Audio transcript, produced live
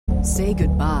Say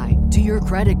goodbye to your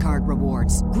credit card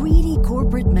rewards. Greedy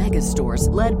corporate mega stores,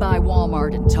 led by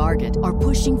Walmart and Target, are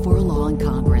pushing for a law in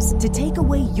Congress to take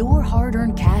away your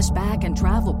hard-earned cash back and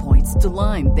travel points to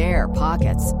line their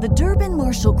pockets. The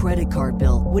Durbin-Marshall credit card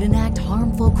bill would enact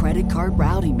harmful credit card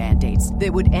routing mandates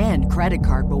that would end credit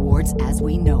card rewards as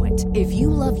we know it. If you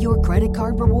love your credit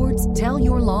card rewards, tell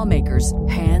your lawmakers,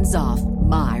 hands off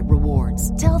my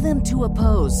rewards. Tell them to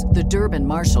oppose the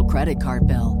Durbin-Marshall credit card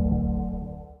bill.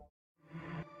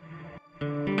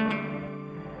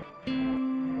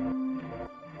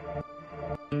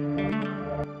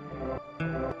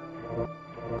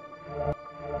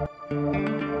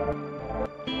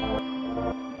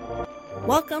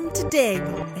 Welcome to Dig,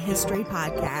 a history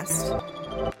podcast.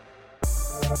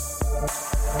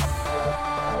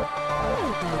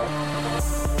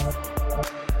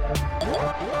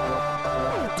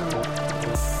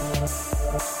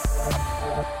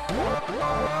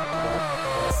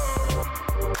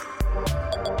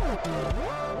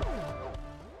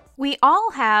 We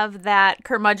all have that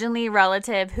curmudgeonly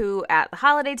relative who, at the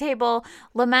holiday table,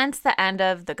 laments the end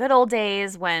of the good old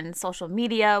days when social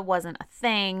media wasn't a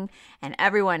thing and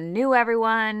everyone knew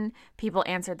everyone, people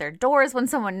answered their doors when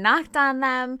someone knocked on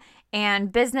them,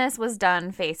 and business was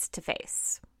done face to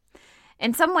face.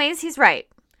 In some ways, he's right.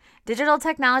 Digital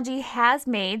technology has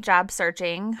made job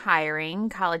searching, hiring,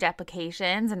 college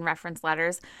applications, and reference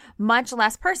letters much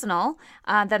less personal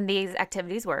than these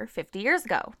activities were 50 years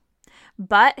ago.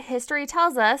 But history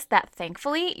tells us that,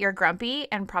 thankfully, your grumpy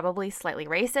and probably slightly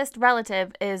racist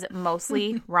relative is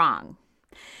mostly wrong.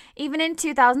 Even in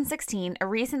 2016, a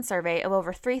recent survey of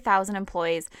over 3,000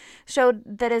 employees showed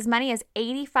that as many as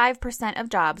 85% of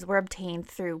jobs were obtained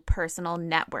through personal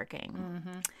networking.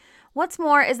 Mm-hmm. What's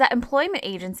more is that employment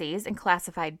agencies and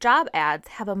classified job ads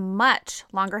have a much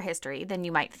longer history than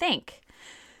you might think.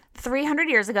 300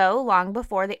 years ago, long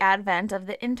before the advent of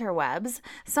the interwebs,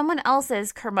 someone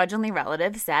else's curmudgeonly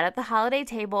relative sat at the holiday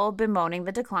table bemoaning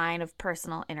the decline of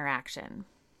personal interaction.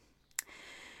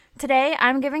 Today,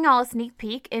 I'm giving all a sneak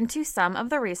peek into some of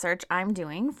the research I'm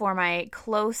doing for my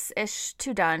close-ish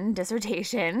to done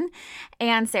dissertation,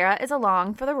 and Sarah is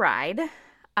along for the ride.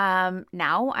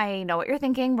 Now I know what you're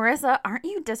thinking. Marissa, aren't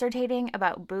you dissertating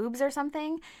about boobs or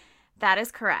something? That is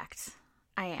correct.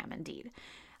 I am indeed.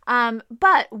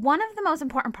 But one of the most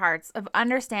important parts of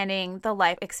understanding the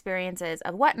life experiences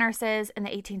of wet nurses in the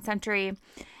 18th century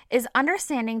is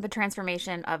understanding the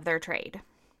transformation of their trade.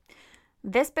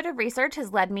 This bit of research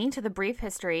has led me to the brief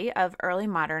history of early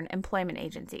modern employment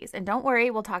agencies. And don't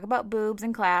worry, we'll talk about boobs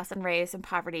and class and race and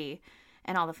poverty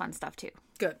and all the fun stuff too.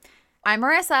 Good. I'm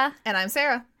Marissa. And I'm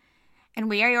Sarah. And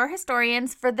we are your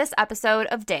historians for this episode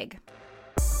of Dig.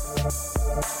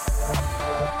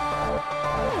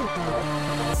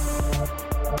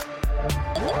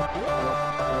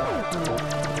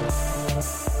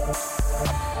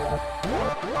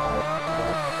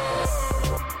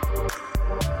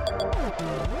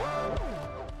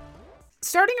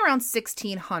 Starting around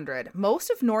 1600, most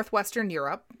of northwestern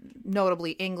Europe,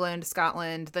 notably England,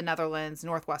 Scotland, the Netherlands,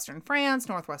 northwestern France,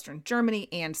 northwestern Germany,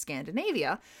 and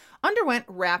Scandinavia, underwent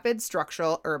rapid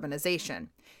structural urbanization.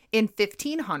 In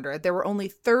 1500, there were only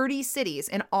 30 cities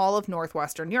in all of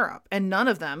northwestern Europe, and none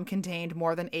of them contained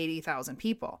more than 80,000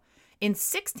 people. In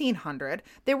 1600,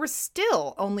 there were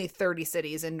still only 30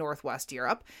 cities in northwest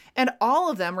Europe, and all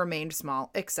of them remained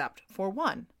small except for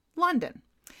one, London.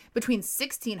 Between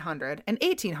 1600 and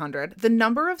 1800, the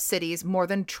number of cities more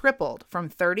than tripled from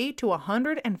 30 to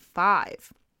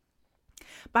 105.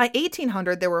 By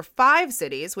 1800, there were 5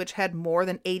 cities which had more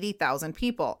than 80,000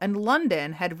 people, and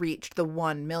London had reached the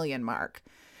 1 million mark.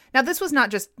 Now, this was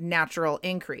not just natural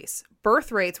increase.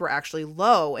 Birth rates were actually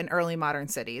low in early modern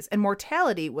cities, and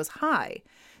mortality was high.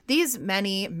 These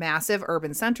many massive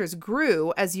urban centers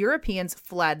grew as Europeans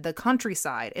fled the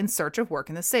countryside in search of work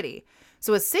in the city.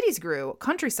 So as cities grew,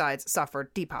 countrysides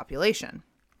suffered depopulation.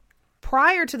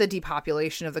 Prior to the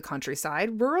depopulation of the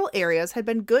countryside, rural areas had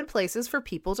been good places for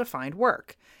people to find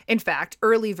work. In fact,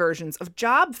 early versions of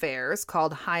job fairs,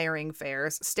 called hiring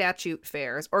fairs, statute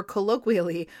fairs, or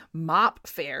colloquially mop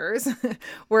fairs,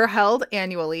 were held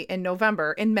annually in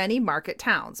November in many market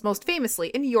towns, most famously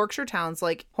in Yorkshire towns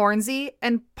like Hornsey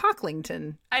and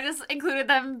Pocklington. I just included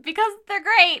them because they're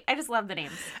great. I just love the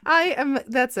names.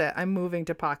 That's it. I'm moving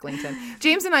to Pocklington.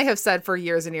 James and I have said for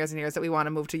years and years and years that we want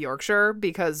to move to Yorkshire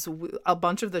because a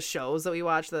bunch of the shows that we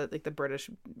watch, the British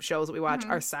shows that we watch,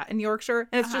 are set in Yorkshire,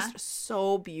 and it's just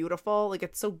so beautiful. Like,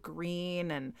 it's so green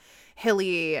and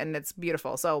hilly, and it's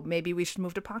beautiful. So maybe we should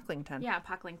move to Pocklington. Yeah,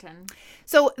 Pocklington.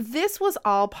 So this was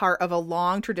all part of a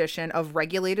long tradition of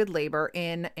regulated labor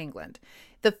in England.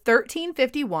 The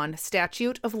 1351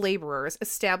 Statute of Laborers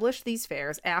established these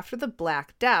fairs after the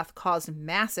Black Death caused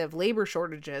massive labor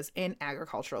shortages in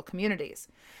agricultural communities.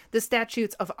 The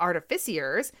Statutes of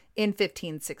Artificers in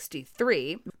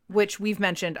 1563, which we've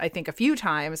mentioned, I think, a few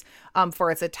times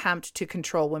for its attempt to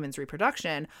control women's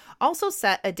reproduction, also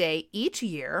set a day each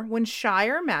year when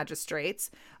shire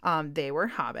magistrates, they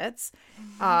were hobbits,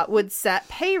 would set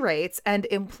pay rates and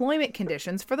employment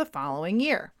conditions for the following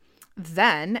year.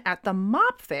 Then, at the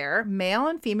Mop Fair, male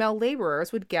and female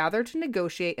laborers would gather to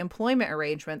negotiate employment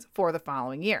arrangements for the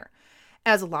following year.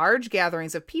 As large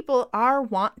gatherings of people are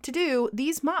wont to do,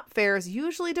 these mop fairs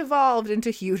usually devolved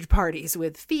into huge parties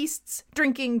with feasts,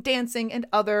 drinking, dancing, and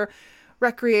other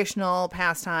recreational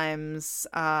pastimes,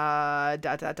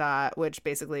 which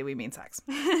basically we mean sex.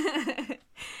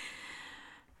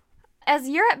 As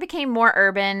Europe became more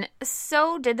urban,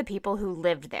 so did the people who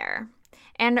lived there.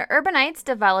 And urbanites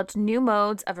developed new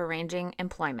modes of arranging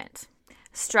employment.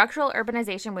 Structural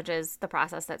urbanization, which is the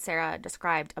process that Sarah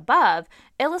described above,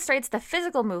 illustrates the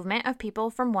physical movement of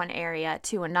people from one area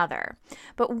to another.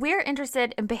 But we're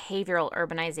interested in behavioral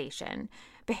urbanization.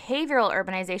 Behavioral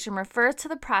urbanization refers to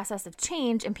the process of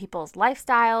change in people's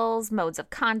lifestyles, modes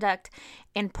of conduct,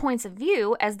 and points of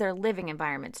view as their living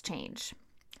environments change.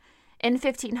 In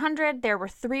 1500, there were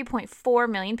 3.4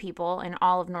 million people in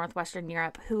all of northwestern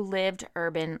Europe who lived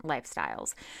urban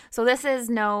lifestyles. So this is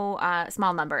no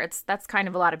small number. That's kind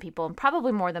of a lot of people, and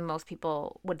probably more than most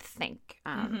people would think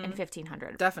in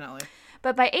 1500. Definitely.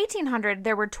 But by 1800,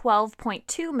 there were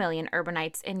 12.2 million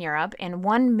urbanites in Europe, and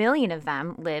 1 million of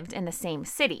them lived in the same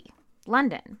city,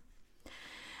 London.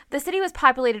 The city was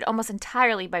populated almost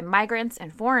entirely by migrants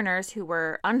and foreigners who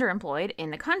were underemployed in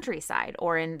the countryside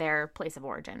or in their place of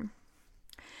origin.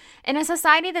 In a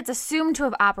society that's assumed to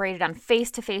have operated on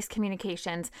face-to-face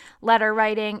communications, letter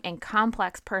writing, and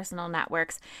complex personal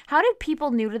networks, how did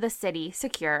people new to the city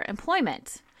secure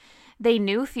employment? They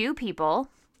knew few people,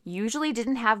 usually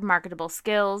didn't have marketable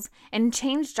skills, and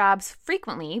changed jobs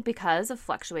frequently because of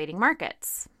fluctuating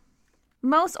markets.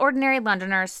 Most ordinary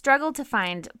Londoners struggled to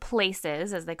find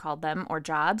places, as they called them, or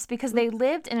jobs, because they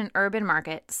lived in an urban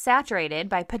market saturated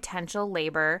by potential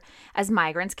labor as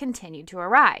migrants continued to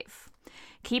arrive.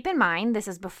 Keep in mind, this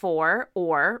is before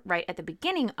or right at the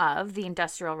beginning of the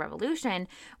Industrial Revolution,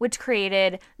 which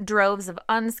created droves of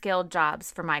unskilled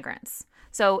jobs for migrants.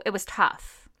 So it was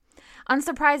tough.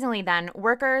 Unsurprisingly then,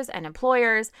 workers and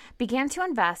employers began to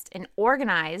invest in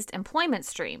organized employment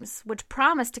streams, which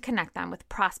promised to connect them with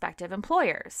prospective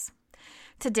employers.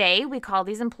 Today, we call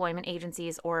these employment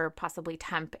agencies or possibly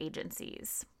temp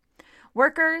agencies.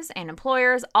 Workers and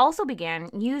employers also began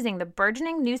using the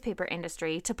burgeoning newspaper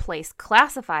industry to place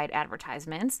classified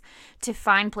advertisements, to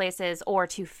find places, or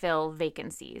to fill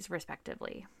vacancies,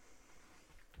 respectively.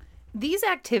 These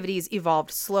activities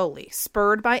evolved slowly,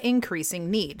 spurred by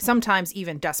increasing need, sometimes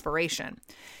even desperation.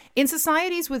 In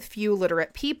societies with few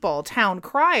literate people, town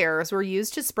criers were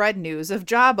used to spread news of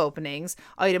job openings,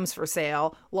 items for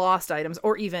sale, lost items,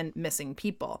 or even missing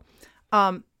people.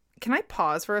 Can I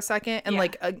pause for a second? And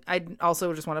I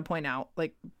also just want to point out,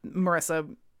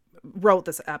 Marissa wrote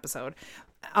this episode.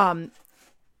 Town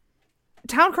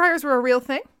criers were a real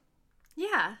thing?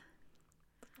 Yeah.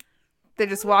 They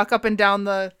just walk up and down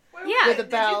the with a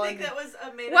bell. Did you think that was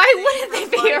a made-up Why thing wouldn't they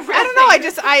for be a fun? real I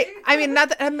don't know. I mean, not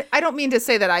that, I don't mean to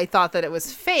say that I thought that it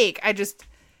was fake.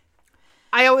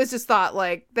 I always just thought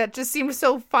that just seemed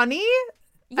so funny.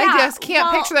 Yeah, I just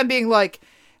can't picture them being like,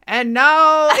 and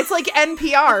now it's like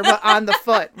NPR, but on the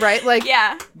foot, right?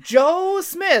 Yeah. Joe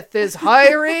Smith is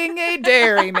hiring a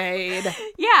dairymaid.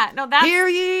 Yeah, no, that's... Hear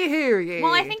ye, hear ye.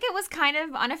 Well, I think it was kind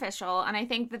of unofficial, and I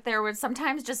think that there was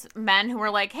sometimes just men who were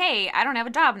like, hey, I don't have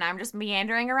a job, and I'm just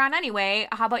meandering around anyway.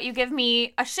 How about you give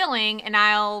me a shilling, and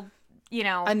I'll,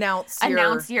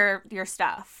 announce your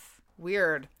stuff.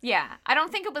 Weird. Yeah, I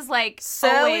don't think it was like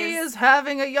Sally is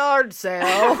having a yard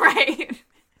sale. Right.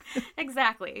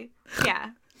 Exactly. Yeah.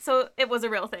 So it was a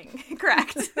real thing.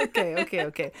 Correct.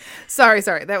 Okay. Sorry.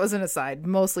 That was an aside,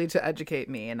 mostly to educate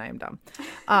me, and I'm dumb.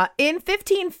 In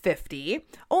 1550,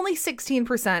 only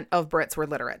 16% of Brits were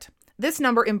literate. This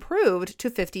number improved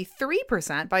to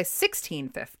 53% by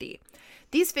 1650.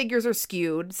 These figures are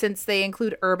skewed since they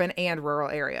include urban and rural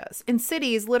areas. In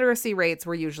cities, literacy rates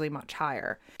were usually much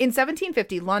higher. In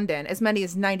 1750 London, as many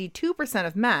as 92%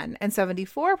 of men and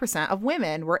 74% of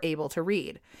women were able to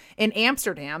read. In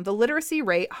Amsterdam, the literacy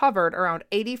rate hovered around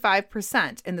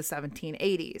 85% in the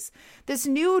 1780s. This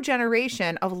new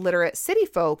generation of literate city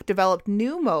folk developed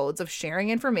new modes of sharing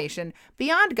information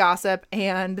beyond gossip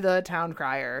and the town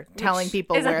crier, telling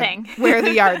people where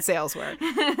the yard sales were.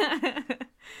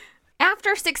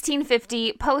 After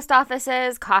 1650, post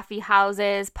offices, coffee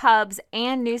houses, pubs,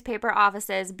 and newspaper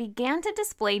offices began to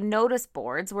display notice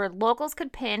boards where locals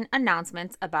could pin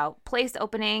announcements about place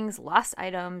openings, lost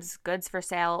items, goods for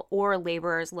sale, or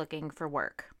laborers looking for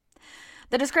work.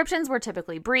 The descriptions were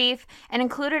typically brief and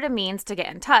included a means to get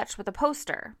in touch with a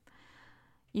poster.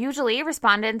 Usually,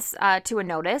 respondents to a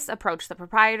notice approached the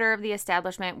proprietor of the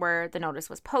establishment where the notice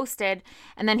was posted,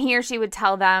 and then he or she would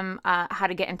tell them how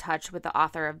to get in touch with the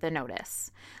author of the notice.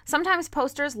 Sometimes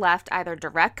posters left either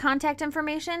direct contact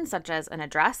information, such as an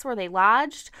address where they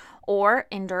lodged, or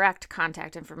indirect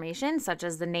contact information, such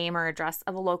as the name or address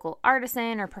of a local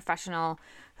artisan or professional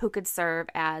who could serve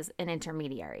as an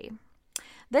intermediary.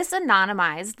 This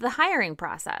anonymized the hiring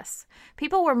process.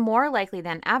 People were more likely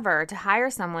than ever to hire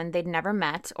someone they'd never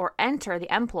met or enter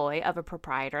the employ of a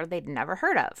proprietor they'd never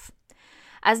heard of.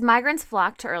 As migrants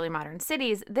flocked to early modern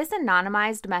cities, this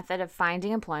anonymized method of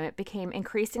finding employment became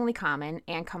increasingly common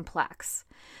and complex.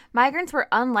 Migrants were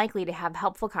unlikely to have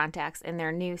helpful contacts in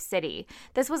their new city.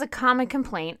 This was a common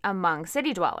complaint among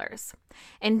city dwellers.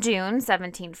 In June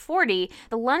 1740,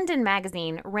 the London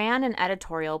Magazine ran an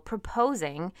editorial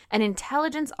proposing an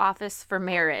intelligence office for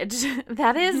marriage.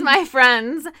 That is, my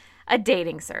friends, a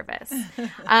dating service.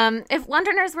 If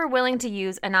Londoners were willing to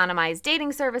use anonymized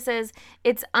dating services,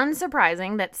 it's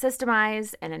unsurprising that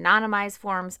systemized and anonymized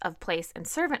forms of place and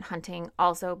servant hunting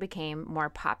also became more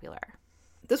popular.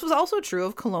 This was also true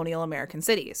of colonial American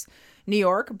cities. New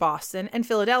York, Boston, and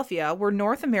Philadelphia were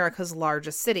North America's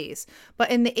largest cities,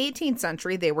 but in the 18th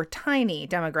century they were tiny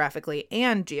demographically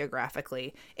and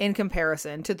geographically in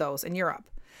comparison to those in Europe.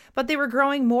 But they were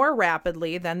growing more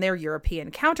rapidly than their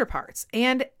European counterparts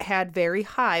and had very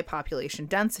high population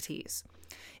densities.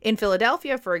 In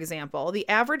Philadelphia, for example, the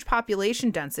average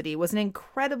population density was an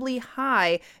incredibly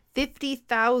high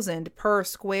 50,000 per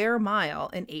square mile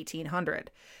in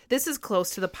 1800. This is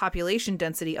close to the population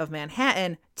density of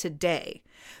Manhattan today.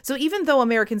 So even though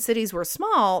American cities were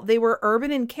small, they were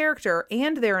urban in character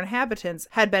and their inhabitants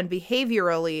had been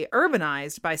behaviorally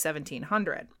urbanized by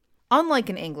 1700. Unlike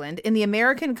in England, in the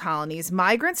American colonies,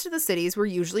 migrants to the cities were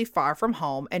usually far from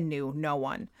home and knew no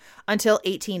one. Until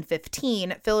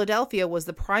 1815, Philadelphia was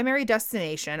the primary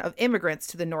destination of immigrants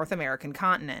to the North American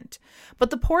continent. But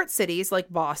the port cities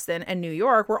like Boston and New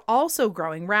York were also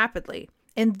growing rapidly.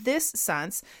 In this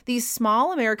sense, these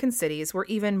small American cities were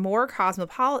even more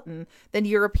cosmopolitan than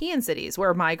European cities,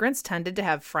 where migrants tended to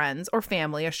have friends or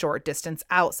family a short distance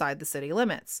outside the city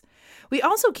limits. We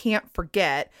also can't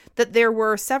forget that there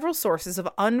were several sources of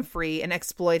unfree and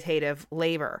exploitative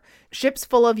labor. Ships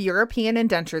full of European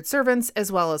indentured servants,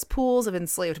 as well as pools of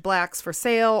enslaved blacks for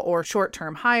sale or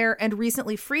short-term hire, and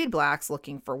recently freed blacks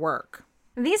looking for work.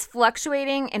 These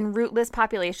fluctuating and rootless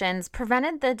populations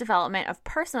prevented the development of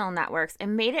personal networks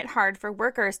and made it hard for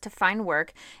workers to find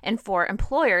work and for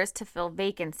employers to fill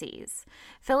vacancies.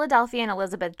 Philadelphian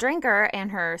Elizabeth Drinker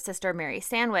and her sister Mary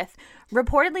Sandwith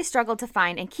reportedly struggled to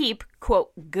find and keep,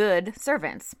 quote, good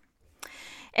servants.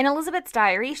 In Elizabeth's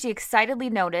diary, she excitedly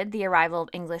noted the arrival of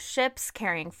English ships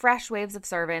carrying fresh waves of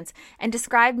servants and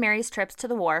described Mary's trips to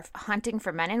the wharf, hunting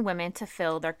for men and women to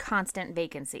fill their constant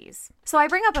vacancies. So I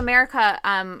bring up America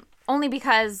only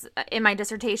because in my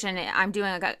dissertation, I'm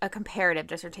doing a comparative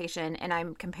dissertation, and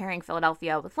I'm comparing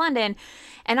Philadelphia with London.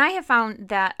 And I have found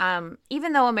that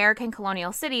even though American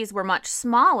colonial cities were much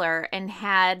smaller and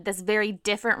had this very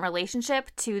different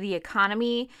relationship to the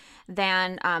economy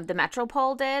than the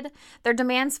metropole did, their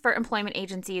demands for employment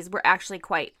agencies were actually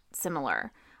quite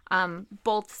similar.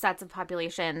 Both sets of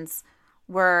populations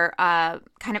were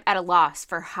kind of at a loss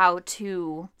for how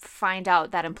to find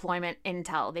out that employment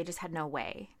intel. They just had no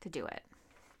way to do it.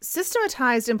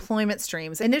 Systematized employment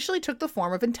streams initially took the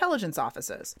form of intelligence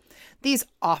offices. These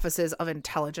offices of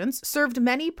intelligence served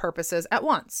many purposes at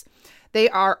once. They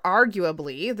are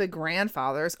arguably the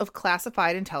grandfathers of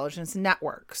classified intelligence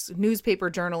networks, newspaper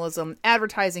journalism,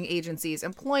 advertising agencies,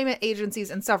 employment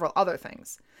agencies, and several other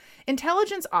things.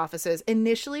 Intelligence offices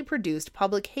initially produced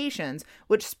publications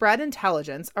which spread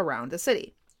intelligence around the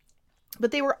city.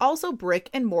 But they were also brick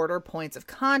and mortar points of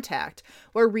contact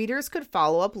where readers could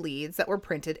follow up leads that were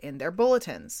printed in their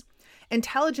bulletins.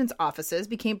 Intelligence offices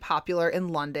became popular in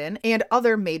London and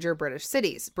other major British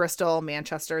cities, Bristol,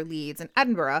 Manchester, Leeds, and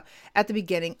Edinburgh, at the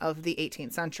beginning of the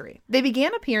 18th century. They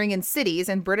began appearing in cities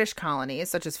and British colonies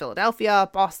such as Philadelphia,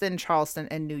 Boston, Charleston,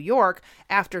 and New York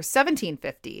after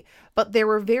 1750, but there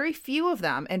were very few of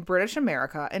them in British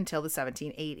America until the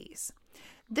 1780s.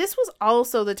 This was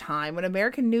also the time when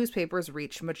American newspapers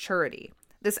reached maturity.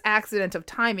 This accident of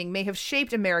timing may have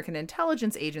shaped American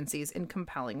intelligence agencies in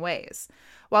compelling ways.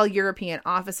 While European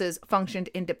offices functioned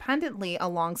independently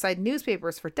alongside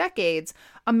newspapers for decades,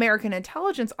 American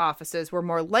intelligence offices were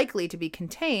more likely to be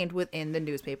contained within the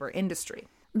newspaper industry.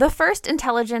 The first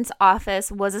intelligence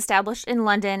office was established in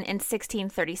London in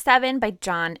 1637 by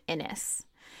John Innes.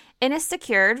 Innes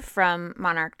secured from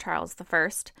monarch Charles I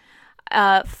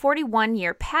a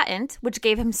 41-year patent, which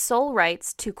gave him sole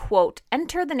rights to, quote,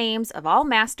 enter the names of all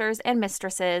masters and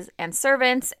mistresses and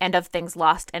servants and of things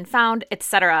lost and found,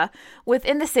 etc.,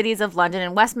 within the cities of London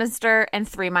and Westminster and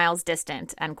 3 miles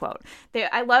distant, end quote.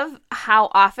 I love how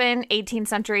often 18th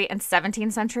century and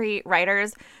 17th century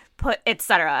writers put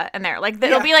etc. in there. Like,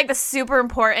 it'll be like the super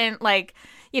important, like,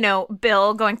 you know,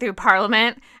 bill going through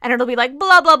Parliament, and it'll be like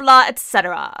blah blah blah,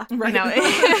 etc. Right. You know,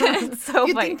 it's so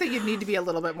you'd funny. think that you'd need to be a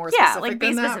little bit more specific. Yeah, like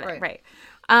be than specific, that.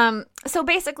 right? So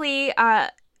basically,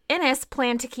 Innes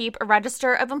planned to keep a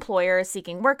register of employers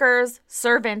seeking workers,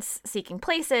 servants seeking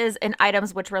places, and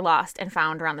items which were lost and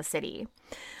found around the city.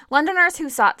 Londoners who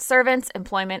sought servants,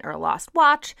 employment, or a lost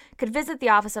watch could visit the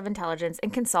Office of Intelligence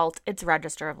and consult its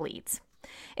register of leads.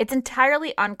 It's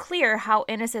entirely unclear how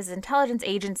Innes's intelligence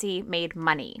agency made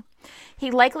money. He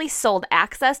likely sold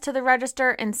access to the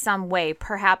register in some way,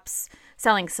 perhaps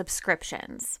selling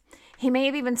subscriptions. He may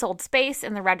have even sold space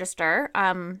in the register,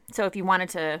 so if you wanted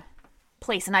to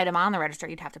place an item on the register,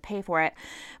 you'd have to pay for it.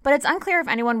 But it's unclear if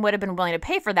anyone would have been willing to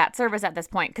pay for that service at this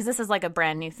point, because this is like a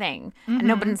brand new thing, and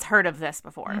nobody's heard of this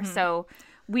before. So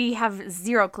we have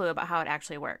zero clue about how it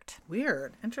actually worked.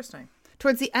 Weird. Interesting.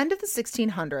 Towards the end of the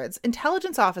 1600s,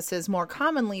 intelligence offices more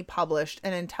commonly published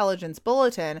an intelligence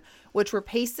bulletin, which were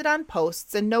pasted on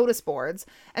posts and notice boards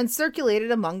and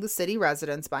circulated among the city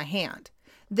residents by hand.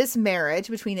 This marriage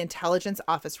between intelligence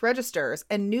office registers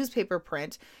and newspaper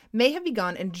print may have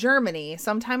begun in Germany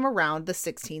sometime around the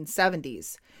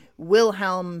 1670s.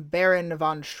 Wilhelm Baron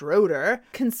von Schroeder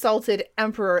consulted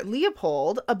Emperor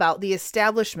Leopold about the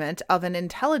establishment of an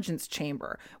intelligence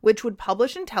chamber, which would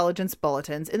publish intelligence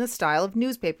bulletins in the style of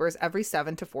newspapers every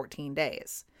 7 to 14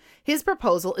 days. His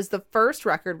proposal is the first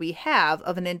record we have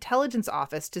of an intelligence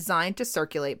office designed to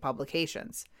circulate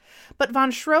publications. But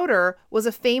von Schroeder was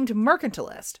a famed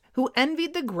mercantilist who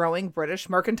envied the growing British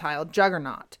mercantile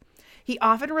juggernaut. He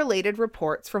often related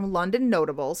reports from London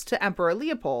notables to Emperor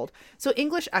Leopold so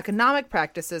English economic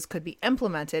practices could be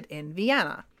implemented in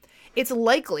Vienna. It's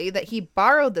likely that he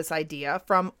borrowed this idea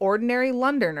from ordinary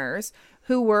Londoners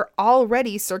who were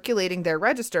already circulating their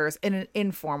registers in an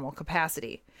informal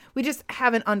capacity. We just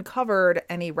haven't uncovered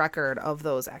any record of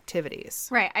those activities.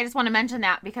 Right. I just want to mention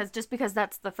that because just because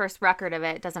that's the first record of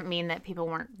it doesn't mean that people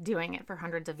weren't doing it for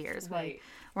hundreds of years. Right.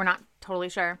 We're not totally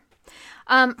sure.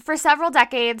 For several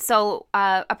decades, so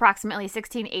approximately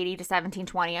 1680 to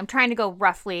 1720, I'm trying to go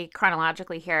roughly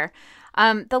chronologically here,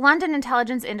 the London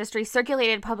intelligence industry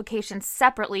circulated publications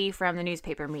separately from the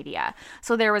newspaper media.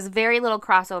 So there was very little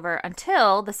crossover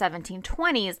until the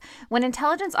 1720s, when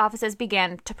intelligence offices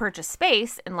began to purchase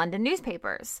space in London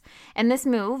newspapers. And this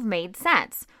move made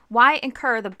sense. Why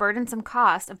incur the burdensome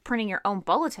cost of printing your own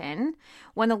bulletin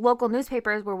when the local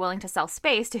newspapers were willing to sell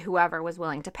space to whoever was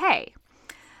willing to pay?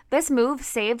 This move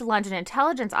saved London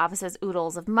intelligence offices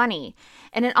oodles of money,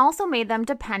 and it also made them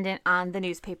dependent on the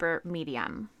newspaper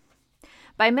medium.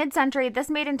 By mid-century, this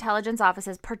made intelligence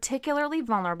offices particularly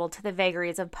vulnerable to the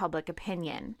vagaries of public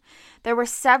opinion. There were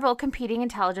several competing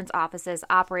intelligence offices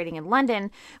operating in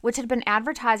London, which had been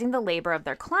advertising the labor of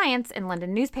their clients in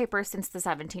London newspapers since the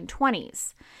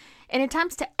 1720s. In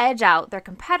attempts to edge out their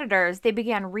competitors, they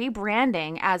began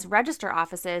rebranding as register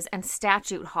offices and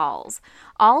statute halls,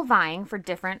 all vying for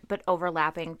different but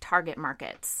overlapping target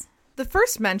markets. The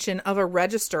first mention of a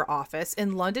register office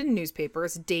in London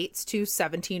newspapers dates to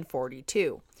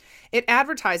 1742. It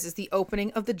advertises the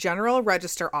opening of the General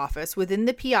Register Office within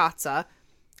the piazza,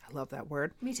 I love that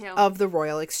word, Me too. of the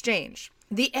Royal Exchange.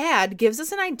 The ad gives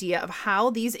us an idea of how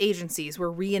these agencies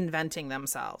were reinventing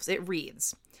themselves. It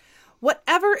reads,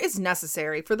 "Whatever is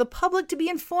necessary for the public to be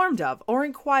informed of or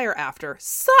inquire after,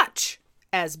 such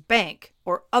as bank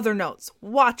or other notes,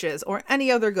 watches, or any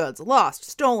other goods lost,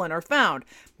 stolen, or found,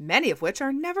 many of which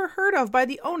are never heard of by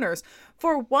the owners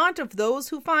for want of those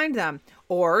who find them,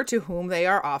 or to whom they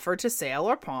are offered to sale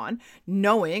or pawn,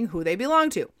 knowing who they belong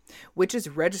to, which is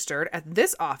registered at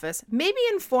this office, may be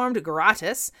informed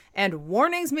gratis, and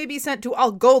warnings may be sent to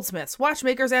all goldsmiths,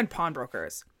 watchmakers, and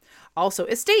pawnbrokers. Also,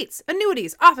 estates,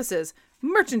 annuities, offices,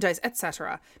 merchandise,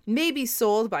 etc., may be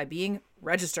sold by being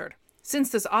registered.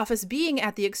 Since this office being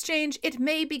at the exchange, it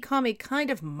may become a kind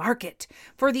of market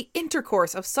for the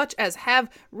intercourse of such as have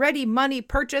ready money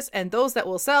purchase and those that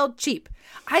will sell cheap."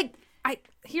 I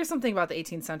Here's something about the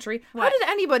 18th century. What? How did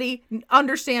anybody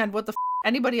understand what the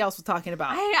anybody else was talking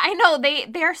about? I know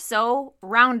they're so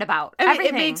roundabout. I mean,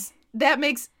 everything that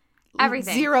makes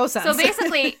everything zero sense. So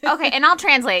basically, okay, and I'll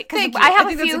translate because I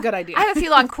think that's a good idea. I have a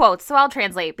few long quotes, so I'll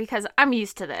translate because I'm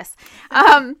used to this.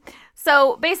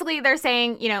 So basically, they're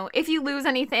saying, if you lose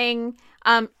anything.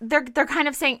 They're kind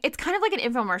of saying it's kind of like an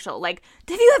infomercial. Like,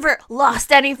 have you ever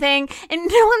lost anything? And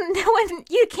no one,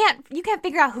 you can't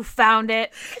figure out who found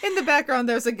it. In the background,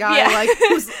 there's a guy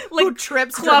who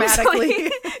trips clumsily,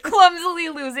 dramatically, clumsily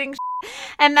losing.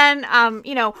 And then,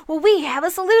 well, we have a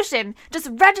solution. Just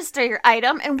register your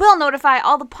item, and we'll notify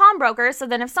all the pawnbrokers. So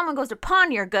then, if someone goes to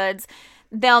pawn your goods,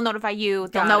 they'll notify you.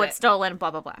 They'll know it's stolen.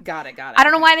 Blah blah blah. Got it. I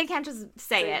don't know why they can't just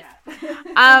say it.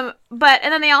 But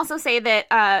and then they also say that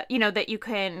that you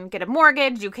can get a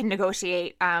mortgage, you can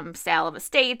negotiate sale of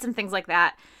estates and things like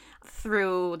that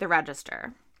through the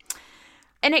register.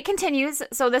 And it continues.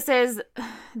 So this is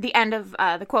the end of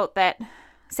the quote that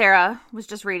Sarah was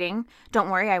just reading. Don't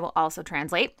worry, I will also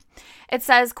translate. It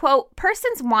says, quote,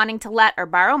 persons wanting to let or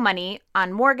borrow money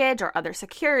on mortgage or other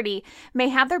security may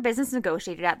have their business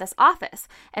negotiated at this office,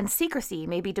 and secrecy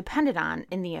may be depended on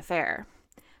in the affair.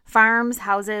 Farms,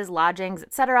 houses, lodgings,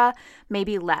 etc. may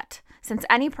be let, since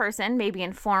any person may be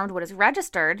informed what is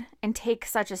registered and take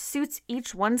such as suits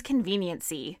each one's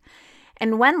conveniency.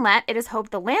 And when let, it is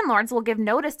hoped the landlords will give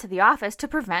notice to the office to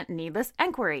prevent needless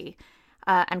enquiry.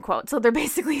 End quote. So they're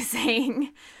basically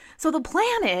saying, so the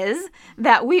plan is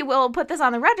that we will put this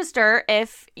on the register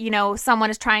if, someone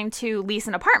is trying to lease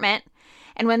an apartment.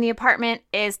 And when the apartment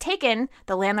is taken,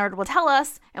 the landlord will tell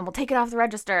us and we'll take it off the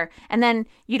register. And then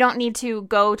you don't need to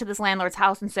go to this landlord's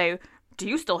house and say, do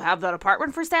you still have that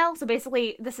apartment for sale? So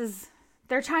basically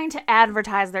they're trying to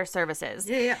advertise their services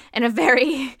in a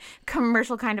very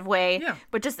commercial kind of way,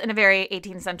 but just in a very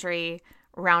 18th century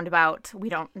roundabout, we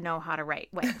don't know how to write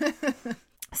way.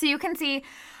 So you can see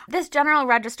this General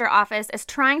Register office is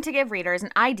trying to give readers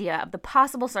an idea of the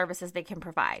possible services they can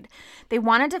provide. They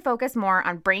wanted to focus more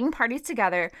on bringing parties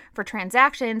together for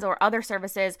transactions or other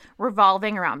services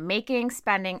revolving around making,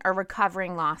 spending, or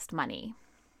recovering lost money.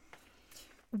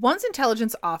 Once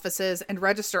intelligence offices and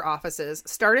register offices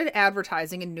started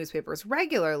advertising in newspapers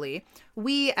regularly,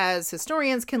 we as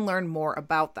historians can learn more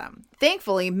about them.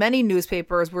 Thankfully, many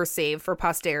newspapers were saved for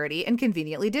posterity and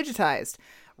conveniently digitized.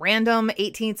 Random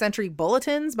 18th century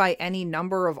bulletins by any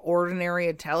number of ordinary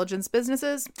intelligence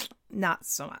businesses? Not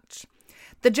so much.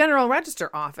 The General Register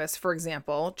Office, for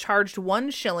example, charged 1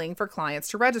 shilling for clients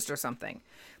to register something.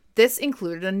 This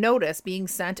included a notice being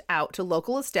sent out to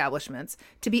local establishments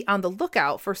to be on the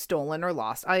lookout for stolen or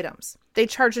lost items. They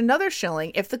charged another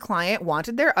shilling if the client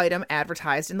wanted their item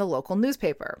advertised in the local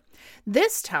newspaper.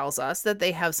 This tells us that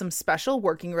they have some special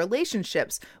working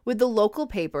relationships with the local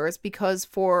papers because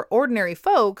for ordinary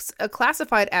folks, a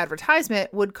classified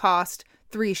advertisement would cost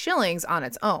 3 shillings on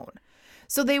its own.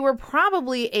 So they were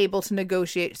probably able to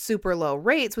negotiate super low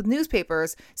rates with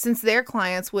newspapers since their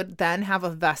clients would then have a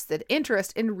vested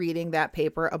interest in reading that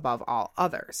paper above all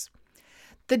others.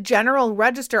 The General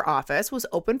Register Office was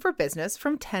open for business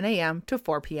from 10 a.m. to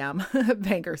 4 p.m.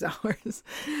 Banker's hours.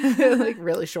 Like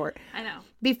really short. I know.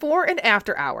 Before and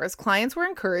after hours, clients were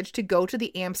encouraged to go to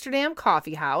the Amsterdam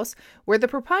Coffee House where the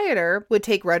proprietor would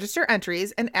take register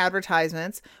entries and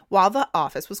advertisements while the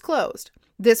office was closed.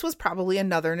 This was probably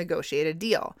another negotiated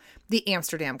deal. The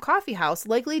Amsterdam Coffee House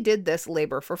likely did this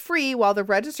labor for free while the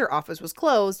register office was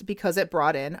closed because it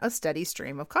brought in a steady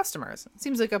stream of customers.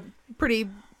 Seems like a pretty,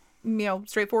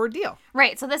 straightforward deal.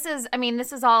 Right. So this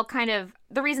is all kind of,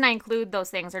 the reason I include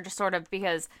those things are just sort of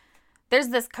because there's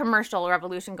this commercial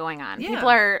revolution going on. Yeah. People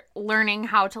are learning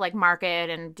how to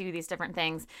market and do these different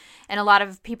things. And a lot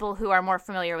of people who are more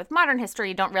familiar with modern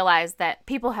history don't realize that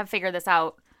people have figured this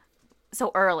out so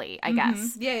early, I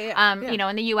guess. Yeah.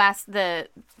 In the U.S., the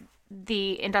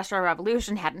Industrial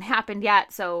Revolution hadn't happened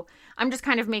yet, so I'm just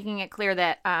kind of making it clear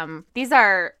that these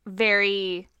are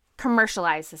very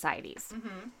commercialized societies.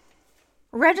 Mm-hmm.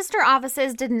 Register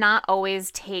offices did not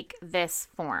always take this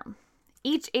form.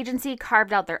 Each agency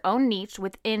carved out their own niche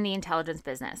within the intelligence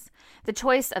business. The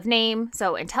choice of name,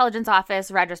 so intelligence office,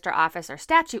 register office, or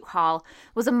statute hall,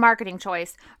 was a marketing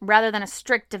choice rather than a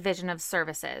strict division of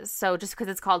services. So just because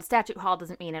it's called statute hall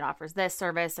doesn't mean it offers this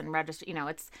service and register,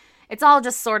 it's all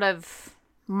just sort of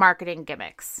marketing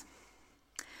gimmicks.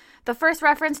 The first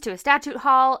reference to a statute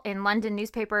hall in London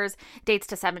newspapers dates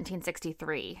to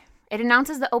 1763. It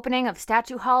announces the opening of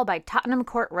Statute Hall by Tottenham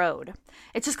Court Road.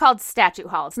 It's just called Statute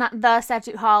Hall. It's not the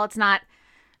Statute Hall. It's not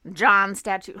John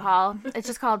Statute Hall. It's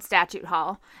just called Statute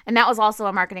Hall. And that was also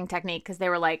a marketing technique because they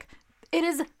were like, it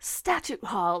is Statute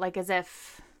Hall, like as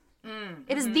if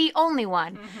It is the only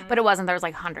one, but it wasn't. There was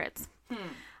like hundreds.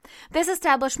 This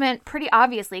establishment pretty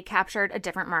obviously captured a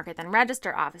different market than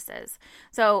register offices.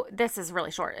 So this is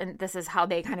really short, and this is how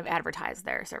they kind of advertise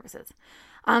their services.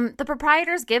 The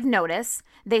proprietors give notice.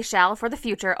 They shall, for the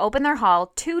future, open their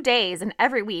hall 2 days in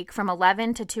every week from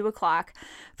 11 to 2 o'clock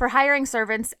for hiring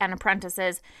servants and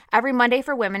apprentices, every Monday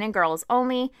for women and girls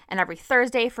only, and every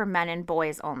Thursday for men and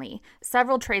boys only.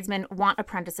 Several tradesmen want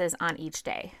apprentices on each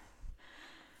day.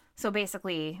 So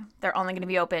basically, they're only going to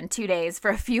be open 2 days for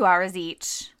a few hours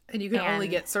each. And you can only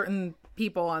get certain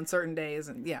people on certain days.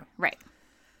 And yeah. Right.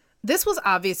 This was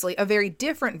obviously a very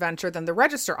different venture than the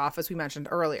register office we mentioned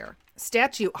earlier.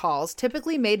 Statute halls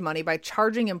typically made money by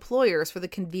charging employers for the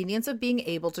convenience of being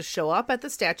able to show up at the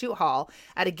statute hall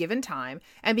at a given time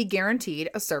and be guaranteed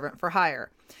a servant for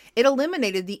hire. It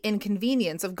eliminated the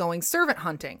inconvenience of going servant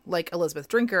hunting, like Elizabeth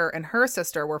Drinker and her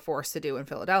sister were forced to do in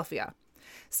Philadelphia.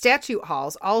 Statute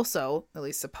halls also, at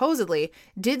least supposedly,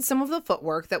 did some of the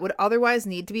footwork that would otherwise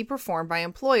need to be performed by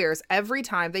employers every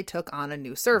time they took on a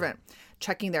new servant,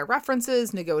 checking their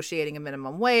references, negotiating a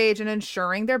minimum wage, and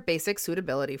ensuring their basic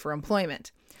suitability for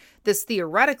employment. This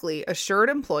theoretically assured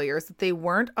employers that they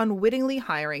weren't unwittingly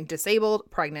hiring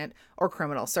disabled, pregnant, or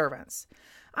criminal servants.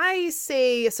 I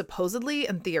say supposedly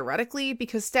and theoretically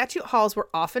because statute halls were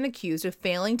often accused of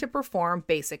failing to perform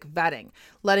basic vetting,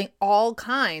 letting all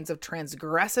kinds of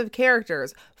transgressive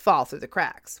characters fall through the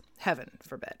cracks. Heaven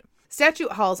forbid.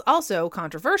 Statute halls also,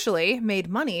 controversially, made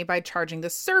money by charging the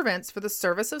servants for the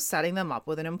service of setting them up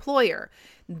with an employer.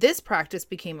 This practice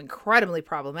became incredibly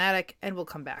problematic, and we'll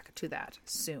come back to that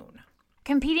soon.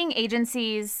 Competing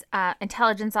agencies,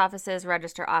 intelligence offices,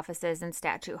 register offices, and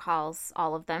statute halls,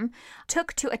 all of them,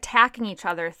 took to attacking each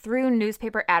other through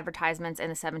newspaper advertisements in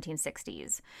the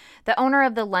 1760s. The owner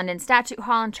of the London Statute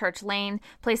Hall in Church Lane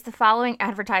placed the following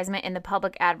advertisement in the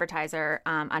Public Advertiser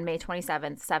on May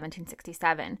 27,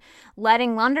 1767,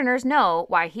 letting Londoners know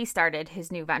why he started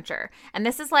his new venture. And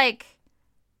this is like,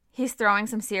 he's throwing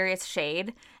some serious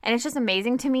shade. And it's just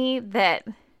amazing to me that...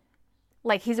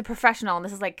 like, he's a professional, and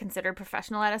this is, like, considered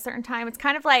professional at a certain time. It's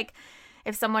kind of like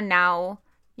if someone now,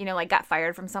 you know, like, got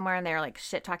fired from somewhere and they're, like,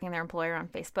 shit-talking their employer on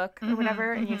Facebook or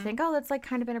whatever, and you think, oh, that's, like,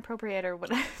 kind of inappropriate or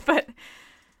whatever. But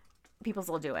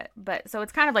peoples will do it. But so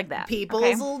it's kind of like that.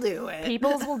 Peoples will do it.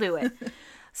 Peoples will do it.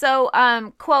 So,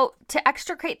 quote, to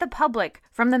extricate the public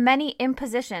from the many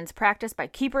impositions practiced by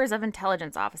keepers of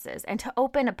intelligence offices and to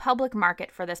open a public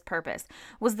market for this purpose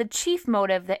was the chief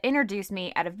motive that introduced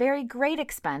me at a very great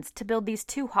expense to build these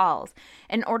 2 halls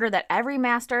in order that every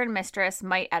master and mistress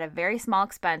might at a very small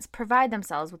expense provide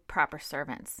themselves with proper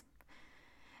servants.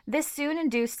 This soon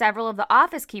induced several of the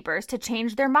office keepers to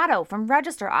change their motto from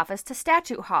register office to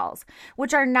statute halls,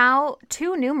 which are now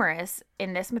too numerous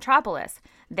in this metropolis.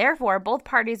 Therefore, both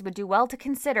parties would do well to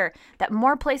consider that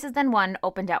more places than one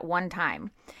opened at one time.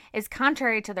 It is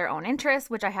contrary to their own interests,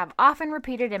 which I have often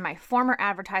repeated in my former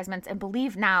advertisements and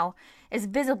believe now is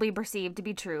visibly perceived to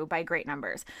be true by great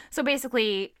numbers. So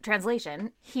basically,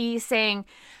 translation, he's saying,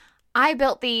 I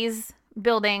built these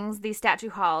buildings, these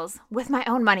statute halls, with my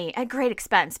own money at great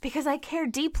expense because I care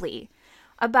deeply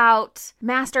about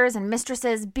masters and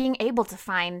mistresses being able to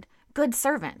find good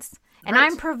servants. And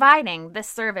I'm providing this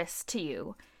service to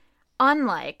you,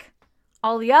 unlike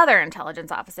all the other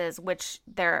intelligence offices, which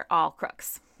they're all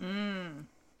crooks.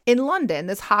 In London,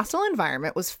 this hostile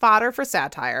environment was fodder for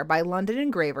satire by London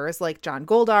engravers like John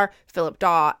Goldar, Philip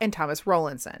Daw, and Thomas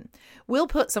Rowlandson. We'll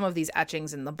put some of these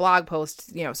etchings in the blog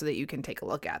post, so that you can take a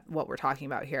look at what we're talking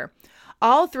about here.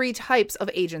 All 3 types of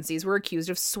agencies were accused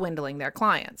of swindling their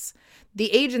clients.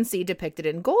 The agency depicted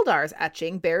in Goldar's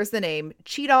etching bears the name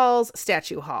Cheadle's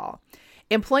Statute Hall.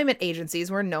 Employment agencies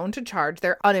were known to charge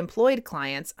their unemployed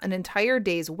clients an entire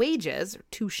day's wages,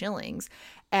 2 shillings,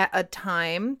 at a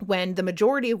time when the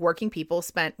majority of working people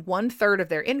spent 1/3 of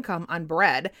their income on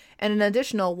bread and an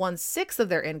additional 1/6 of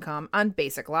their income on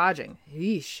basic lodging.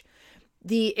 Yeesh.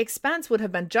 The expense would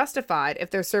have been justified if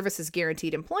their services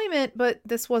guaranteed employment, but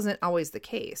this wasn't always the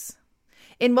case.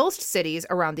 In most cities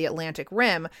around the Atlantic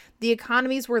Rim, the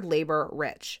economies were labor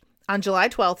rich. On July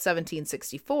 12,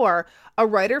 1764, a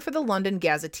writer for the London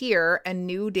Gazetteer and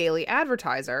New Daily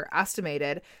Advertiser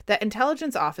estimated that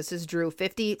intelligence offices drew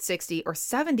 50, 60, or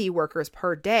 70 workers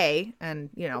per day and,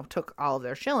 took all of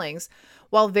their shillings,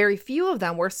 while very few of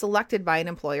them were selected by an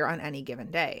employer on any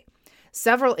given day.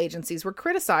 Several agencies were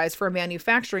criticized for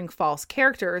manufacturing false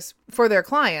characters for their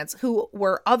clients who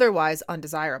were otherwise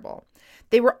undesirable.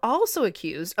 They were also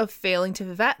accused of failing to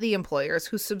vet the employers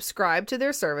who subscribed to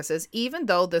their services, even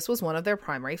though this was one of their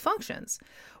primary functions.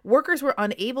 Workers were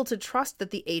unable to trust that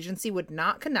the agency would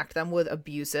not connect them with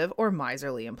abusive or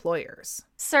miserly employers.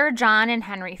 Sir John and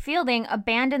Henry Fielding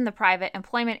abandoned the private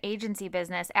employment agency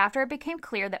business after it became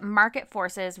clear that market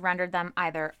forces rendered them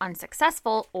either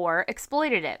unsuccessful or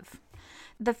exploitative.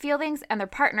 The Fieldings and their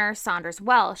partner, Saunders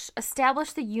Welsh,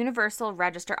 established the Universal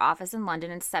Register Office in London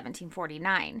in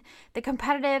 1749. The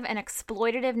competitive and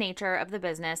exploitative nature of the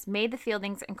business made the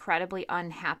Fieldings incredibly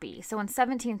unhappy. So in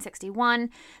 1761,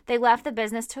 they left the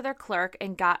business to their clerk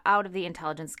and got out of the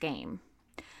intelligence game.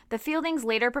 The Fieldings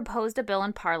later proposed a bill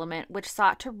in Parliament which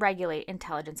sought to regulate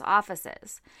intelligence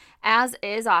offices. As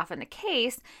is often the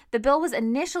case, the bill was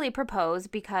initially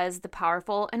proposed because the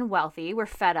powerful and wealthy were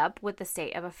fed up with the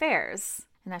state of affairs.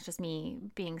 And that's just me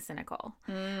being cynical.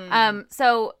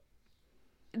 So,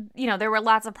 there were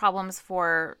lots of problems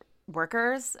for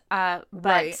workers,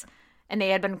 Right. And they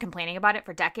had been complaining about it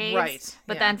for decades. Right.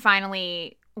 But then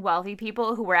finally, wealthy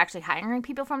people who were actually hiring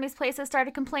people from these places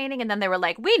started complaining. And then they were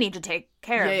like, we need to take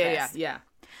care of this. Yeah.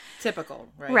 Typical,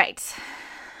 right? Right.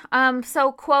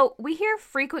 So, quote, we hear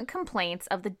frequent complaints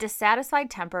of the dissatisfied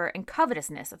temper and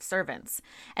covetousness of servants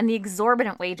and the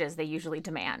exorbitant wages they usually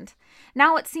demand.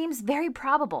 Now it seems very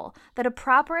probable that a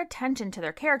proper attention to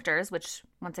their characters, which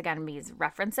once again means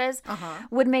references,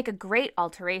 would make a great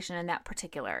alteration in that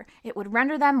particular. It would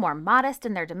render them more modest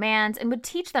in their demands and would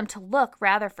teach them to look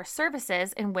rather for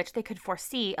services in which they could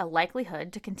foresee a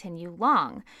likelihood to continue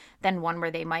long than one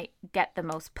where they might get the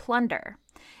most plunder.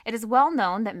 It is well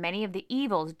known that many of the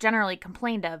evils generally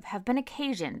complained of have been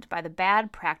occasioned by the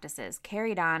bad practices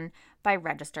carried on by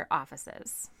register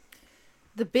offices.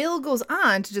 The bill goes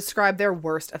on to describe their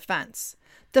worst offense.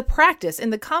 The practice in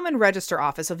the Common Register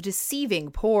Office of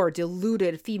deceiving poor,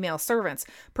 deluded female servants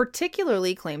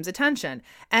particularly claims attention,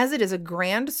 as it is a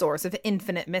grand source of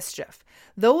infinite mischief.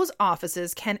 Those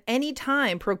offices can any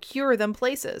time procure them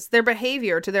places. Their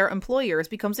behavior to their employers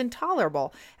becomes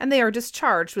intolerable, and they are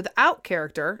discharged without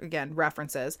character, again,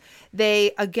 references.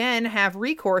 They again have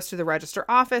recourse to the register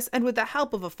office, and with the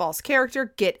help of a false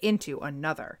character, get into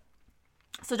another.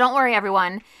 So don't worry,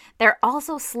 everyone. They're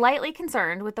also slightly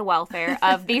concerned with the welfare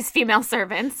of these female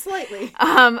servants. Slightly.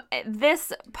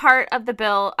 This part of the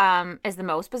bill is the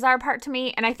most bizarre part to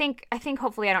me, and I think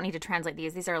hopefully I don't need to translate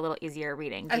these. These are a little easier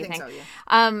reading. Do you think? So,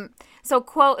 yeah. So,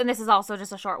 quote, and this is also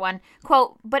just a short one,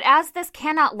 quote, but as this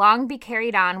cannot long be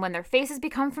carried on when their faces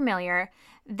become familiar,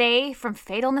 they, from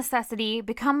fatal necessity,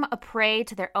 become a prey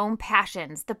to their own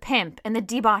passions, the pimp and the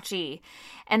debauchee.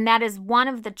 And that is one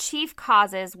of the chief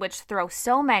causes which throw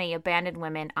so many abandoned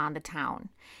women on the town.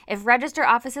 If register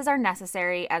offices are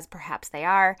necessary, as perhaps they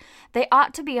are, they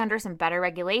ought to be under some better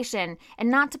regulation and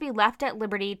not to be left at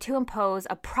liberty to impose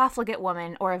a profligate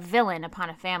woman or a villain upon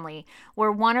a family,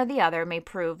 where one or the other may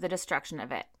prove the destruction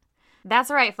of it.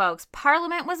 That's right, folks.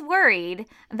 Parliament was worried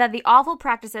that the awful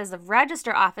practices of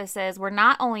register offices were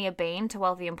not only a bane to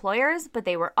wealthy employers, but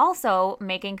they were also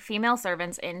making female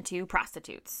servants into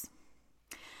prostitutes.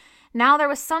 Now, there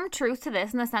was some truth to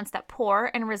this in the sense that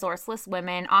poor and resourceless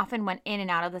women often went in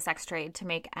and out of the sex trade to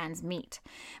make ends meet.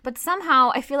 But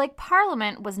somehow, I feel like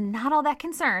Parliament was not all that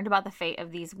concerned about the fate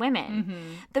of these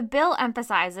women. The bill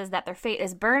emphasizes that their fate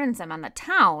is burdensome on the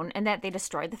town and that they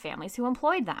destroyed the families who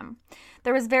employed them.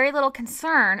 There was very little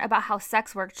concern about how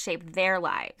sex work shaped their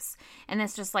lives. And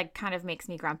this just kind of makes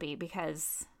me grumpy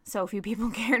because so few people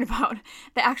cared about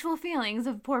the actual feelings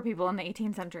of poor people in the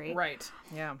 18th century. Right,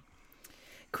 yeah.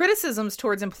 Criticisms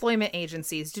towards employment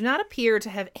agencies do not appear to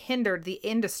have hindered the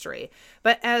industry,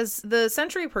 but as the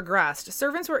century progressed,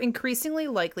 servants were increasingly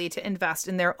likely to invest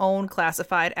in their own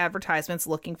classified advertisements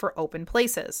looking for open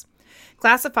places.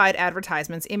 Classified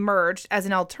advertisements emerged as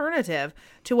an alternative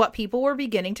to what people were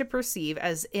beginning to perceive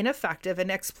as ineffective and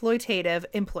exploitative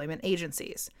employment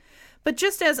agencies. But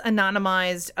just as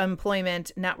anonymized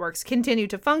employment networks continue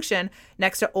to function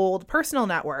next to old personal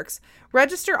networks,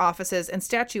 register offices and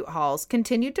statute halls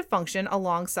continued to function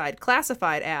alongside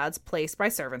classified ads placed by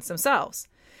servants themselves.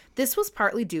 This was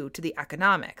partly due to the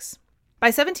economics. By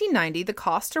 1790, the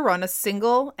cost to run a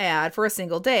single ad for a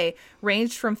single day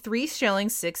ranged from 3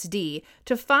 shillings 6d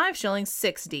to 5 shillings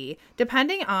 6d,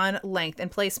 depending on length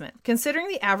and placement. Considering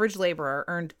the average laborer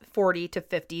earned 40 to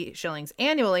 50 shillings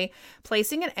annually,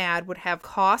 placing an ad would have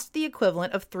cost the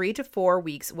equivalent of 3 to 4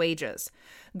 weeks' wages.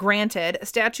 Granted,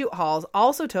 statute halls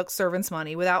also took servants'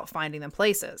 money without finding them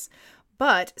places.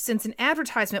 But since an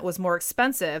advertisement was more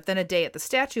expensive than a day at the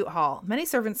statute hall, many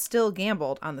servants still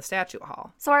gambled on the statute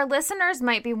hall. So our listeners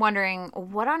might be wondering,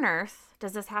 what on earth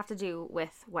does this have to do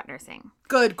with wet nursing?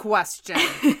 Good question.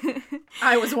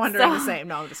 I was wondering the same.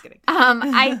 No, I'm just kidding.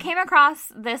 I came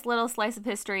across this little slice of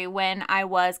history when I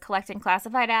was collecting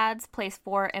classified ads placed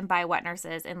for and by wet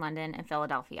nurses in London and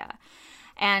Philadelphia.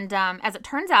 And as it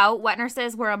turns out, wet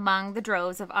nurses were among the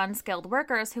droves of unskilled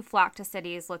workers who flocked to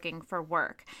cities looking for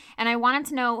work. And I wanted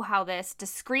to know how this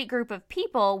discrete group of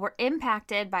people were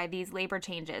impacted by these labor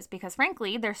changes because,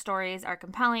 frankly, their stories are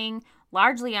compelling,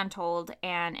 largely untold,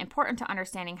 and important to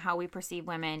understanding how we perceive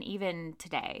women even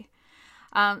today.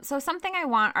 So something I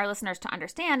want our listeners to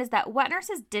understand is that wet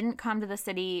nurses didn't come to the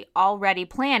city already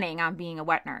planning on being a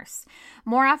wet nurse.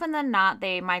 More often than not,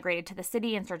 they migrated to the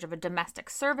city in search of a domestic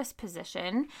service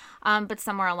position, but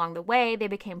somewhere along the way, they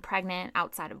became pregnant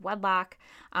outside of wedlock,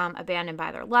 abandoned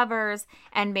by their lovers,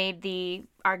 and made the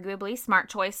arguably smart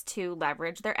choice to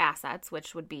leverage their assets,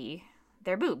 which would be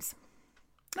their boobs.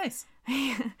 Nice.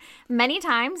 Many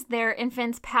times their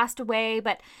infants passed away,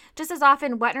 but just as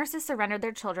often, wet nurses surrendered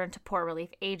their children to poor relief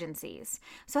agencies.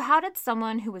 So how did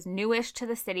someone who was newish to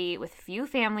the city with few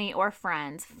family or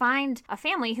friends find a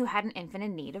family who had an infant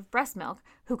in need of breast milk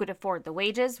who could afford the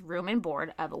wages, room, and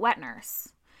board of a wet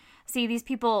nurse? See, these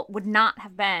people would not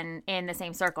have been in the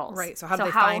same circles. Right. So how did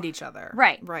they find each other?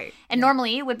 Right. Right. And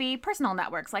normally it would be personal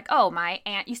networks like, oh, my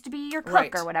aunt used to be your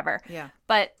cook or whatever. Yeah.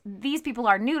 But these people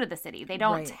are new to the city. They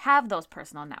don't have those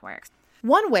personal networks.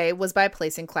 One way was by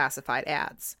placing classified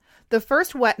ads. The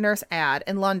first wet nurse ad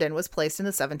in London was placed in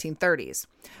the 1730s.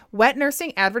 Wet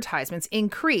nursing advertisements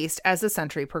increased as the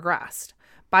century progressed.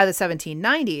 By the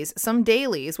 1790s, some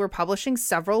dailies were publishing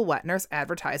several wet nurse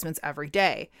advertisements every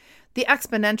day. The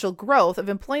exponential growth of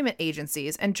employment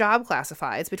agencies and job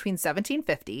classifieds between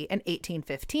 1750 and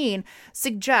 1815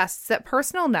 suggests that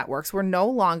personal networks were no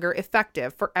longer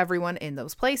effective for everyone in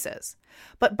those places.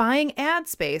 But buying ad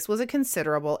space was a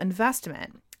considerable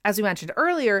investment. As we mentioned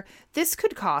earlier, this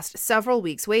could cost several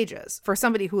weeks' wages for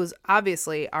somebody who was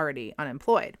obviously already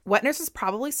unemployed. Wet nurses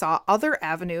probably saw other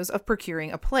avenues of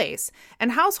procuring a place,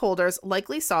 and householders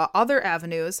likely saw other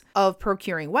avenues of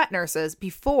procuring wet nurses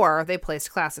before they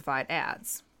placed classified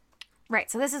ads.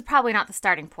 Right, so this is probably not the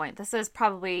starting point. This is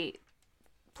probably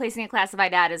placing a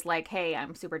classified ad is like, hey,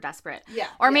 I'm super desperate. Yeah.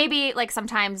 Or maybe like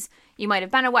sometimes you might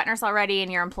have been a wet nurse already and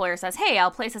your employer says, hey,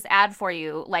 I'll place this ad for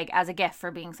you like as a gift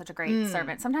for being such a great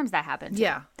servant. Sometimes that happens.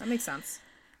 Yeah, that makes sense.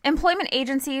 Employment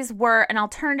agencies were an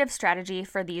alternative strategy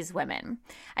for these women.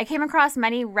 I came across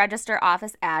many register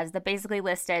office ads that basically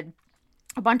listed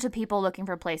a bunch of people looking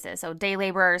for places. So day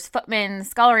laborers, footmen,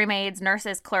 scullery maids,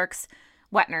 nurses, clerks,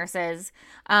 wet nurses.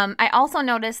 I also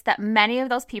noticed that many of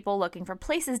those people looking for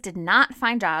places did not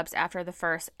find jobs after the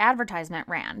first advertisement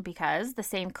ran because the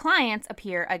same clients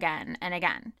appear again and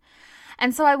again.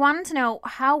 And so I wanted to know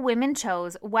how women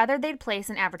chose whether they'd place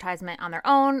an advertisement on their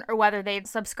own or whether they'd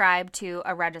subscribe to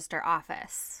a register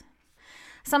office.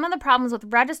 Some of the problems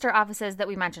with register offices that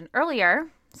we mentioned earlier,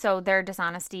 so their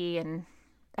dishonesty and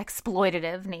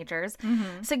exploitative natures,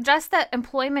 suggest that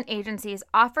employment agencies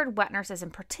offered wet nurses in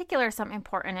particular some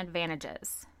important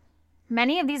advantages.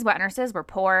 Many of these wet nurses were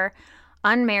poor,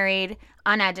 unmarried,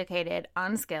 uneducated,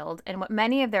 unskilled, and what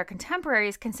many of their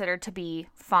contemporaries considered to be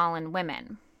fallen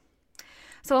women.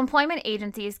 So employment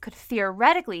agencies could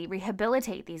theoretically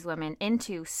rehabilitate these women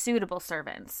into suitable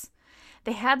servants.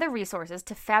 They had the resources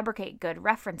to fabricate good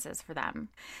references for them.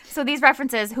 So these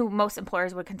references, who most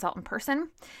employers would consult in person,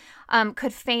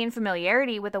 could feign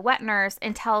familiarity with a wet nurse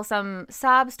and tell some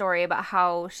sob story about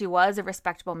how she was a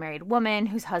respectable married woman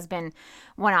whose husband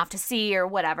went off to sea or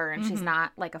whatever, and she's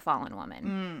not like a fallen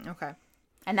woman. Okay.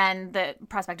 And then the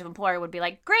prospective employer would be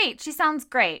like, great, she sounds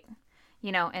great,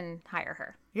 and hire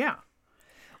her. Yeah.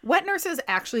 Wet nurses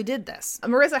actually did this.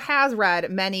 Marissa has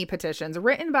read many petitions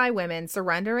written by women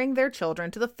surrendering their children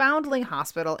to the Foundling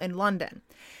Hospital in London.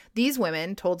 These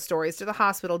women told stories to the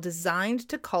hospital designed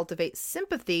to cultivate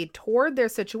sympathy toward their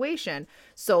situation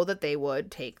so that they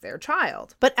would take their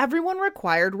child. But everyone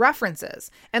required references,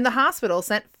 and the hospital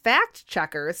sent fact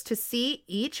checkers to see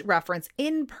each reference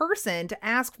in person to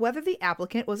ask whether the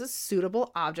applicant was a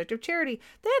suitable object of charity.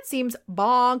 That seems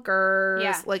bonkers.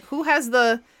 Yeah. Like, who has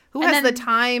the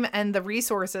time and the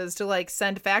resources to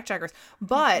send fact checkers?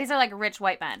 But these are like rich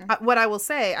white men. What I will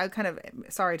say, I kind of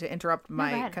sorry to interrupt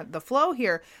the flow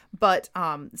here, but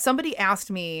somebody asked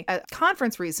me at a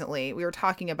conference recently. We were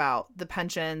talking about the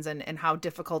pensions and how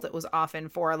difficult it was often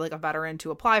for a veteran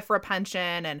to apply for a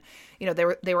pension, and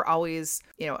they were always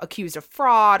accused of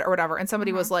fraud or whatever. And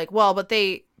somebody was like, well, but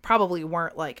they probably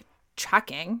weren't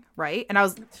checking, right? And I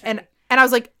was And I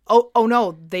was like, oh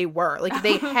no, they were. Like,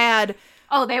 they had...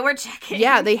 Oh, they were checking.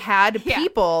 Yeah, they had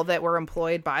people that were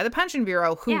employed by the Pension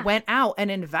Bureau who went out and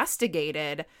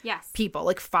investigated people,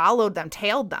 like followed them,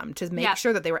 tailed them to make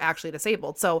sure that they were actually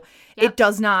disabled. So it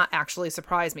does not actually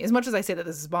surprise me. As much as I say that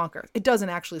this is bonkers, it doesn't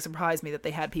actually surprise me that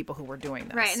they had people who were doing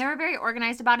this. Right, and they were very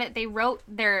organized about it. They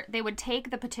would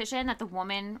take the petition that the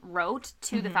woman wrote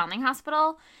to the Foundling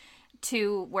Hospital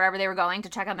to wherever they were going to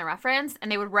check on the reference,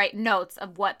 and they would write notes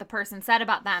of what the person said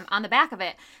about them on the back of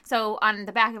it. So on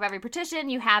the back of every petition,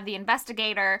 you have the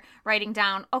investigator writing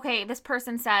down, okay, this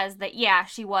person says that, yeah,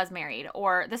 she was married,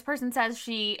 or this person says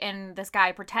she and this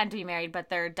guy pretend to be married, but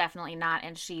they're definitely not,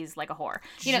 and she's like a whore.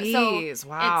 Jeez,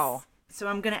 wow. So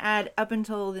I'm going to add up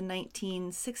until the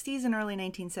 1960s and early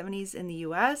 1970s in the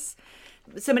U.S.,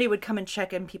 somebody would come and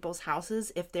check in people's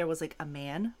houses if there was like a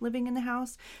man living in the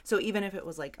house. So even if it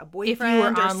was like a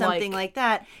boyfriend or something like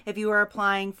that, if you were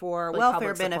applying for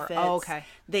welfare benefits,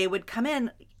 they would come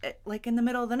in like in the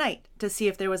middle of the night to see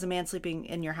if there was a man sleeping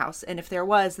in your house. And if there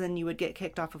was, then you would get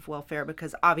kicked off of welfare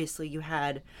because obviously you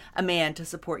had a man to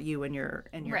support you and your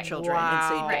children. Wow. And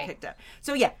so you'd get kicked out.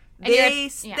 So yeah. They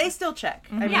still check.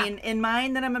 I mean, in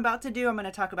mine that I'm about to do, I'm going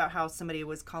to talk about how somebody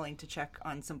was calling to check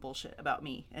on some bullshit about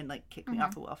me and like kick me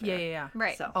off the welfare. Yeah.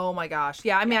 Right. So. Oh my gosh.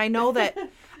 Yeah. I mean, I know that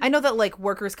like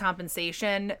workers'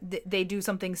 compensation, they do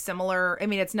something similar. I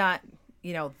mean, it's not,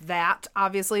 that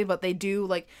obviously, but they do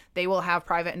they will have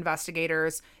private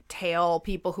investigators tail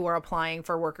people who are applying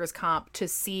for workers' comp to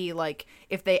see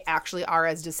if they actually are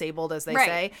as disabled as they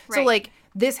say. So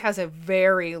this has a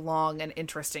very long and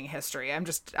interesting history.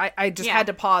 I just had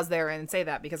to pause there and say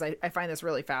that because I find this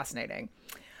really fascinating.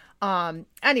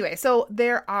 Anyway, so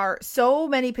there are so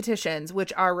many petitions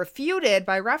which are refuted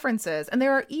by references, and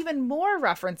there are even more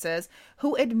references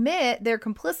who admit their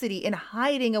complicity in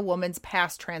hiding a woman's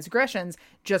past transgressions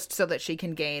just so that she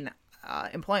can gain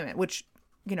employment, which,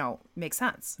 makes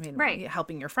sense. I mean,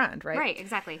 helping your friend, right? Right,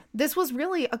 exactly. This was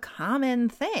really a common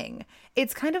thing.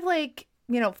 It's kind of like,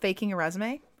 faking a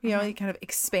resume. You kind of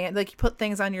expand, you put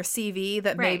things on your CV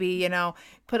that maybe,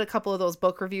 put a couple of those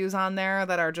book reviews on there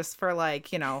that are just for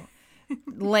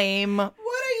lame What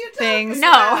are you things.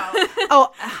 About?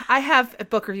 Oh, I have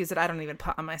book reviews that I don't even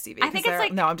put on my CV. I think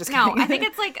it's no, I'm just kidding. No, I think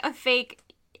it's like a fake.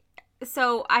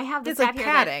 So I have this stat here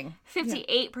padding. That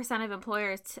 58% of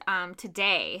employers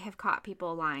today have caught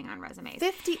people lying on resumes.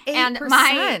 58%.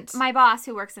 And my boss,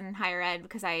 who works in higher ed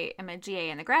because I am a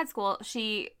GA in the grad school,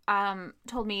 she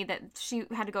told me that she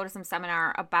had to go to some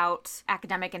seminar about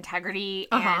academic integrity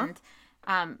and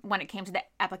when it came to the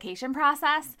application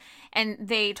process. And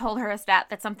they told her a stat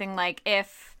that's something like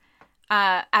if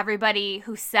everybody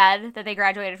who said that they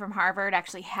graduated from Harvard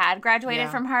actually had graduated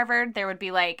from Harvard, there would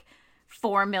be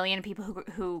 4 million people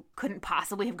who couldn't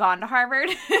possibly have gone to Harvard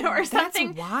or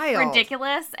something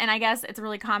ridiculous. And I guess it's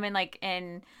really common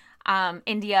in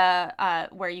India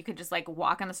where you could just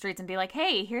walk on the streets and be like,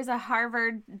 hey, here's a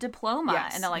Harvard diploma,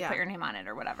 and they'll put your name on it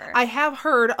or whatever. I have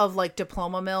heard of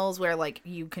diploma mills where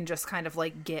you can just kind of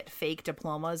get fake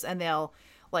diplomas, and they'll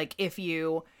if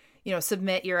you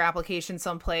submit your application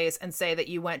someplace and say that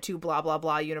you went to blah, blah,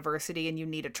 blah university and you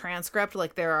need a transcript.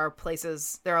 There are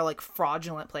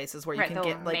fraudulent places where you can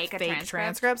get fake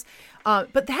transcripts.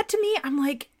 But that to me,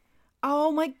 I'm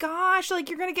oh my gosh, you're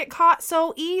going to get caught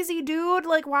so easy, dude.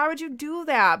 Why would you do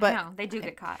that? But no, they do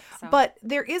get caught. So. But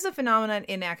there is a phenomenon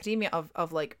in academia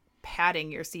of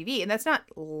padding your CV, and that's not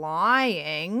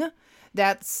lying.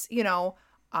 That's,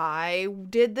 I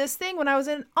did this thing when I was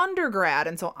in undergrad,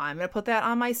 and so I'm going to put that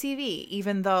on my CV,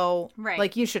 even though,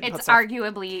 you shouldn't put stuff. It's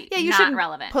arguably you not shouldn't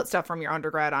relevant. Put stuff from your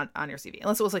undergrad on your CV,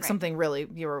 unless it was something really,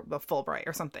 you were a Fulbright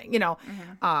or something,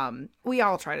 We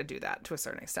all try to do that to a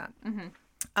certain extent.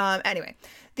 Anyway,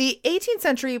 the 18th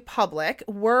century public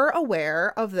were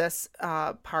aware of this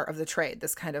part of the trade,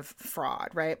 this kind of fraud,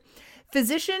 right?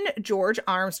 Physician George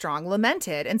Armstrong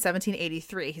lamented in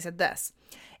 1783. He said this: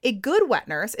 "A good wet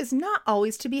nurse is not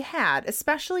always to be had,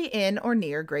 especially in or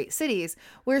near great cities,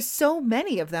 where so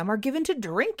many of them are given to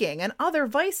drinking and other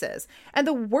vices, and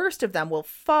the worst of them will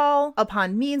fall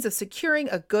upon means of securing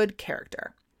a good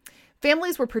character."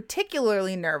 Families were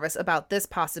particularly nervous about this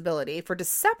possibility for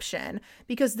deception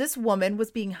because this woman was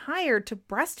being hired to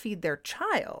breastfeed their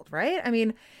child, right? I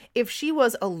mean, if she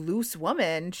was a loose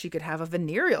woman, she could have a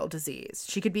venereal disease.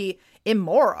 She could be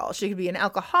immoral. She could be an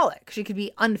alcoholic. She could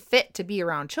be unfit to be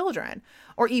around children.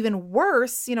 Or even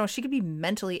worse, she could be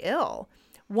mentally ill.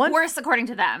 Worse according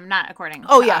to them, not according to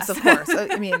us. Oh, yes, of course.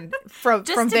 I mean,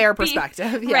 from their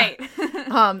perspective. Yeah. Right.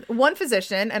 One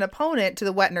physician, an opponent to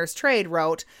the wet nurse trade,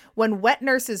 wrote, "When wet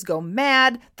nurses go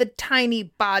mad, the tiny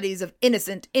bodies of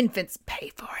innocent infants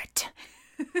pay for it."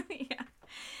 Yeah.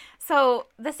 So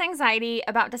this anxiety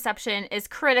about deception is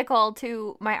critical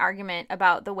to my argument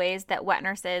about the ways that wet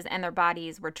nurses and their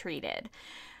bodies were treated.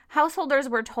 Householders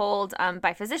were told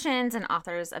by physicians and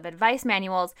authors of advice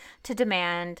manuals to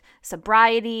demand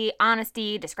sobriety,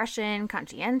 honesty, discretion,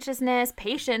 conscientiousness,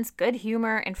 patience, good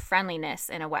humor, and friendliness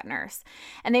in a wet nurse.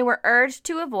 And they were urged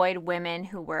to avoid women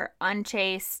who were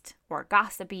unchaste or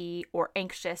gossipy or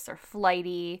anxious or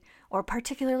flighty or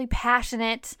particularly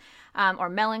passionate or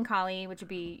melancholy, which would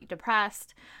be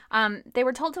depressed. They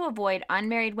were told to avoid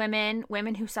unmarried women,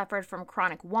 women who suffered from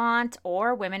chronic want,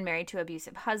 or women married to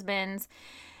abusive husbands.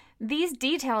 These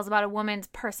details about a woman's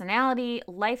personality,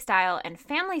 lifestyle, and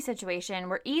family situation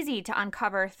were easy to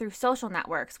uncover through social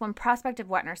networks when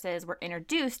prospective wet nurses were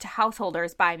introduced to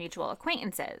householders by mutual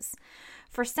acquaintances.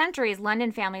 For centuries,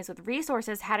 London families with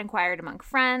resources had inquired among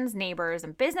friends, neighbors,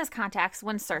 and business contacts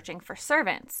when searching for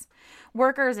servants.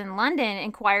 Workers in London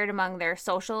inquired among their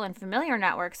social and familiar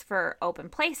networks for open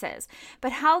places.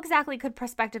 But how exactly could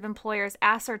prospective employers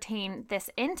ascertain this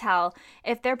intel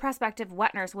if their prospective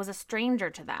wet nurse was a stranger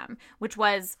to them, which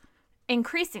was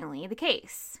increasingly the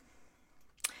case?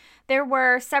 There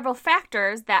were several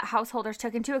factors that householders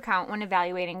took into account when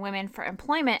evaluating women for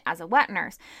employment as a wet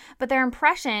nurse, but their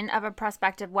impression of a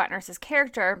prospective wet nurse's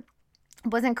character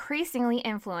was increasingly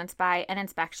influenced by an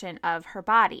inspection of her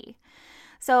body.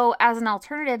 So, as an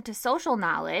alternative to social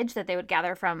knowledge that they would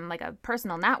gather from like a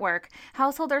personal network,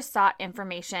 householders sought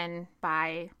information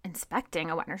by inspecting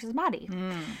a wet nurse's body.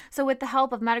 So, with the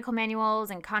help of medical manuals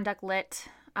and conduct lit,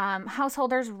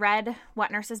 householders read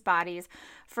wet nurses' bodies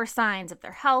for signs of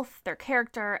their health, their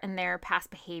character, and their past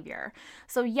behavior.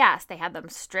 So yes, they had them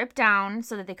stripped down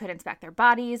so that they could inspect their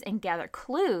bodies and gather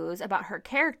clues about her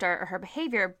character or her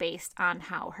behavior based on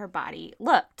how her body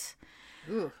looked.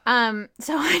 Ooh.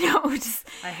 So I know, just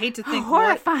I hate to think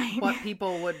horrifying. what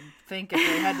people would think if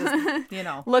they had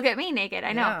to, look at me naked.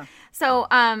 I know. Yeah. So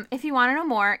if you want to know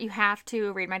more, you have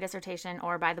to read my dissertation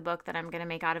or buy the book that I'm going to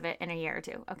make out of it in a year or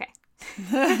two. Okay.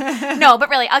 No, but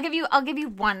really, I'll give you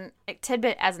one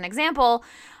tidbit as an example.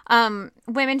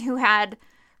 Women who had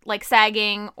like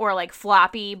sagging or like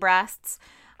floppy breasts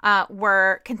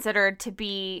were considered to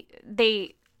be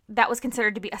that was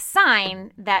considered to be a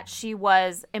sign that she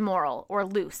was immoral or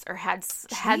loose or had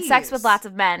sex with lots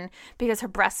of men because her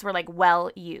breasts were like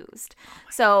well used.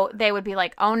 So they would be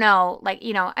like, oh no, like,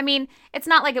 I mean, it's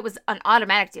not like it was an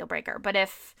automatic deal breaker, but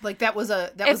if like there was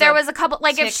a couple,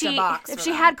 like if she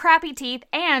them. had crappy teeth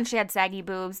and she had saggy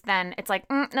boobs, then it's like,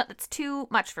 no, that's too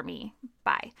much for me.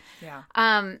 Bye.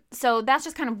 Yeah. So that's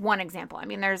just kind of one example. I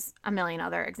mean, there's a million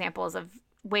other examples of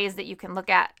ways that you can look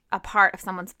at a part of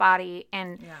someone's body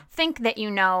and think that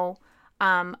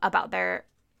about their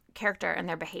character and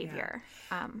their behavior.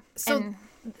 Yeah. So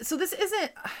this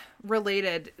isn't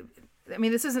related. I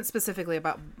mean, this isn't specifically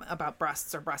about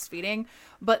breasts or breastfeeding,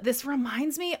 but this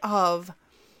reminds me of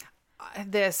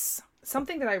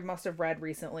something that I must have read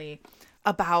recently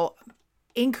about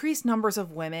increased numbers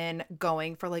of women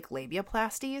going for like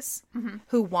labiaplasties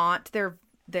who want their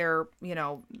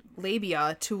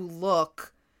labia to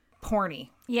look porny.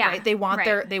 Yeah. Right? They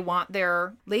want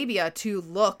their labia to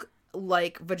look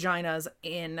like vaginas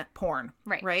in porn.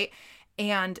 Right. Right.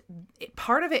 And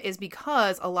part of it is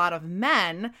because a lot of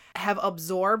men have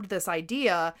absorbed this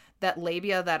idea that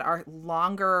labia that are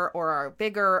longer or are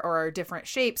bigger or are different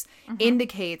shapes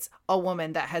indicates a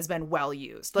woman that has been well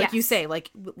used. Like you say,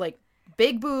 like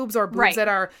big boobs or boobs that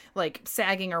are like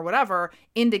sagging or whatever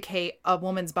indicate a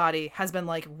woman's body has been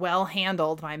like well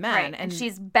handled by men. Right. And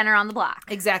she's been around the block.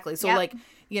 Exactly. So like,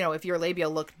 if your labia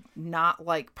look not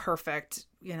like perfect,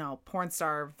 porn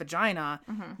star vagina,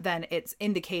 then it's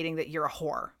indicating that you're a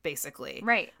whore, basically.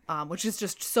 Right. Which is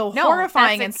just so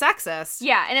horrifying and sexist.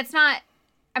 Yeah. And it's not,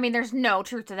 I mean, there's no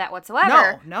truth to that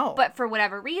whatsoever. No. But for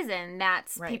whatever reason,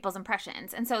 that's people's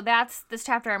impressions. And so that's this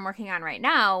chapter I'm working on right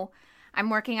now. I'm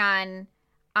working on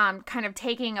kind of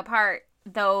taking apart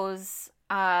those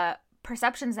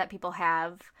perceptions that people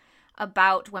have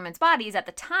about women's bodies at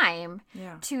the time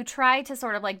to try to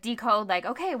sort of like decode like,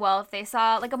 okay, well, if they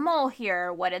saw like a mole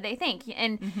here, what did they think?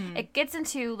 And it gets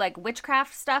into like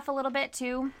witchcraft stuff a little bit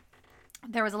too.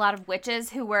 There was a lot of witches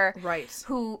who were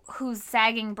whose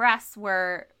sagging breasts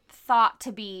were thought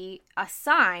to be a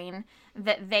sign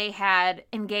that they had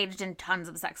engaged in tons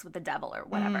of sex with the devil or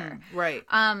whatever. Right.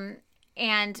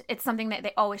 And it's something that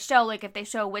they always show, like if they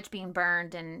show a witch being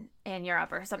burned in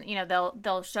Europe or something,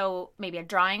 they'll show maybe a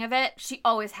drawing of it. She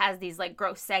always has these like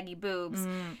gross saggy boobs,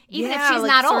 even if she's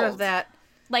not sort old. Of that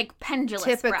like pendulous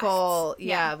typical,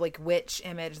 breasts. like witch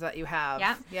image that you have.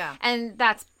 Yeah. And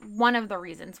that's one of the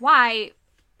reasons why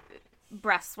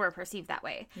breasts were perceived that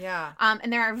way. Yeah.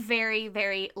 And there are very,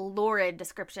 very lurid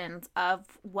descriptions of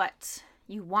what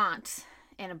you want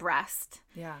in a breast.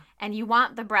 Yeah. And you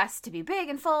want the breast to be big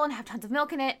and full and have tons of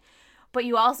milk in it, but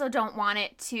you also don't want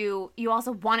it to, you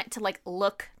also want it to like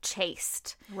look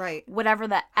chaste. Right. Whatever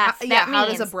the F that means. How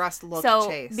does a breast look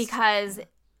chaste? Because,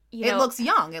 you know. It looks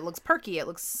young. It looks perky. It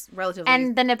looks relatively.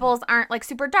 And the nipples aren't like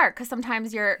super dark because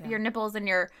sometimes your nipples and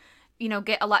your, you know,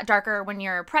 get a lot darker when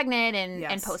you're pregnant and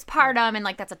postpartum, and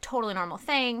like that's a totally normal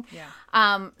thing.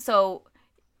 Yeah. So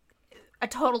a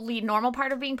totally normal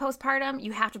part of being postpartum,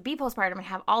 you have to be postpartum and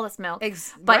have all this milk,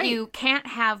 but right. you can't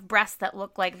have breasts that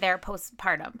look like they're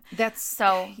postpartum. That's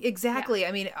so exactly. Yeah.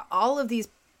 I mean, all of these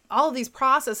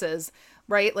processes,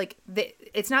 right? Like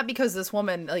it's not because this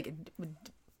woman like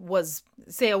was,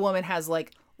 say a woman has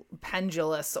like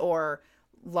pendulous or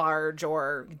large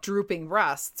or drooping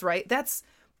breasts, right? That's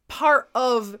part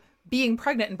of being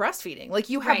pregnant and breastfeeding. Like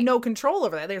you have no control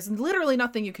over that. There's literally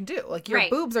nothing you can do. Like your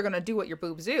boobs are going to do what your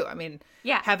boobs do. I mean,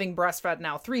 having breastfed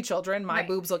now 3 children, my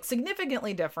boobs look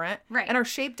significantly different and are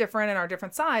shaped different and are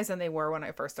different size than they were when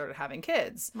I first started having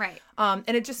kids. Right. And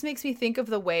it just makes me think of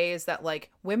the ways that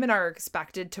like women are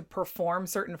expected to perform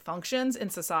certain functions in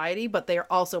society, but they are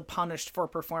also punished for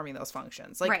performing those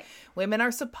functions. Like women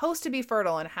are supposed to be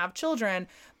fertile and have children,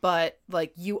 but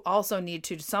like you also need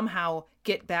to somehow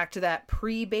get back to that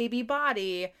pre-baby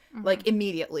body like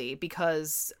immediately,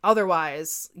 because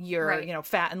otherwise you're you know,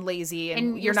 fat and lazy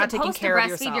and you're not taking care of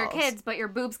yourself. You're supposed to breastfeed your kids, but your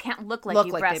boobs can't look like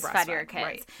you breastfed your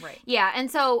kids. Right. Yeah, and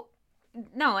so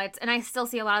no, and I still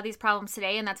see a lot of these problems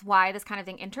today, and that's why this kind of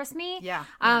thing interests me. Yeah.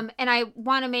 And I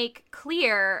want to make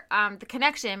clear the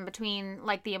connection between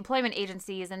like the employment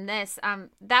agencies and this.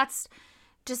 That's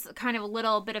just kind of a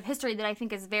little bit of history that I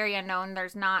think is very unknown.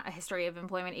 There's not a history of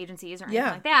employment agencies or anything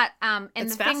like that. And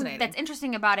it's the thing that's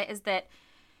interesting about it is that,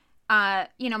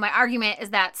 you know, my argument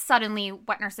is that suddenly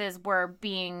wet nurses were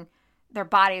their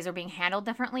bodies are being handled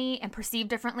differently and perceived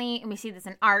differently. And we see this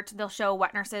in art. They'll show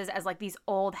wet nurses as like these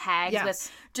old hags with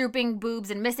drooping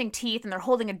boobs and missing teeth, and they're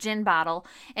holding a gin bottle.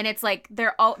 And it's like,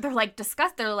 they're like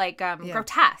disgust. They're like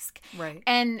grotesque. Right.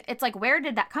 And it's like, where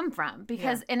did that come from?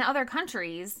 Because in other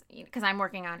countries, because I'm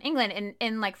working on England,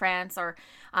 in like France or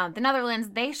the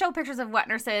Netherlands, they show pictures of wet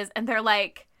nurses and they're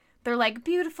like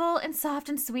beautiful and soft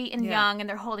and sweet and young, and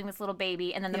they're holding this little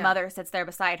baby, and then the mother sits there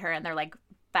beside her and they're like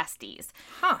besties.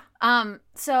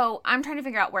 So I'm trying to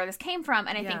figure out where this came from,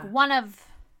 and I think one of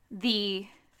the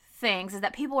things is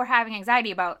that people were having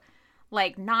anxiety about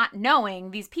like not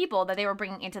knowing these people that they were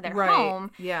bringing into their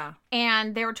home. Yeah.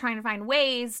 And they were trying to find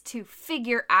ways to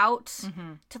figure out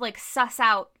to like suss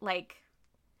out like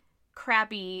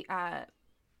crappy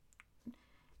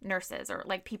nurses or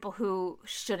like people who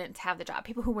shouldn't have the job,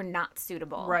 people who were not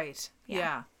suitable. Right.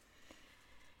 Yeah.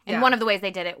 And one of the ways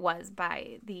they did it was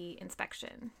by the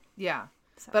inspection. Yeah.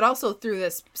 So. But also through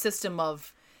this system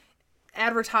of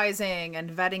advertising and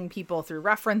vetting people through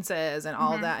references and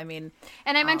all that. I mean,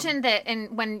 and I mentioned that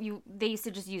they used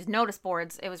to just use notice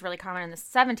boards. It was really common in the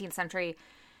 17th century.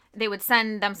 They would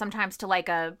send them sometimes to like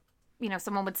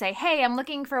someone would say, "Hey, I'm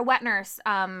looking for a wet nurse.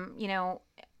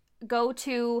 Go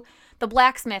to the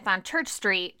blacksmith on Church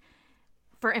Street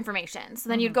for information." So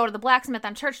then you'd go to the blacksmith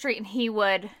on Church Street and he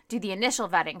would do the initial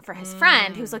vetting for his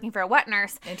friend who's looking for a wet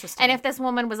nurse. Interesting. And if this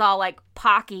woman was all like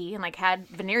pocky and like had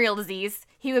venereal disease,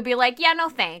 he would be like, "Yeah, no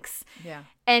thanks." Yeah.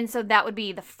 And so that would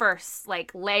be the first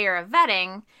like layer of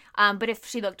vetting. But if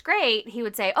she looked great, he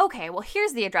would say, "Okay, well,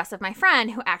 here's the address of my friend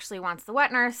who actually wants the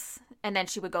wet nurse." And then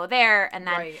she would go there. And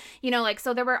then,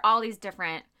 so there were all these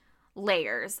different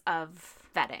layers of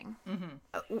vetting.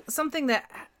 Something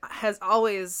that has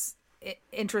always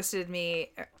interested me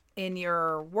in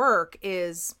your work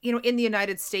is, in the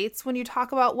United States, when you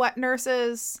talk about wet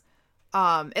nurses,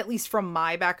 at least from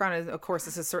my background, of course,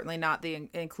 this is certainly not the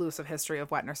inclusive history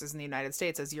of wet nurses in the United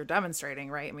States, as you're demonstrating,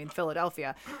 right? I mean,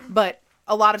 Philadelphia, but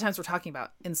a lot of times we're talking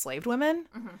about enslaved women.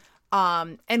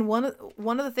 And one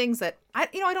of the things that I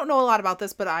don't know a lot about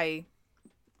this, but I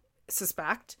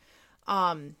suspect,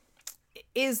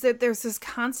 is that there's this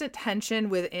constant tension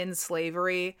within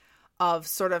slavery of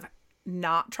sort of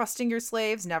not trusting your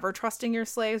slaves, never trusting your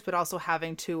slaves, but also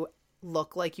having to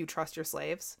look like you trust your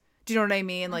slaves. Do you know what I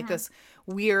mean? Like this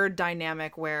weird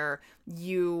dynamic where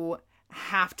you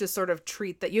have to sort of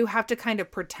you have to kind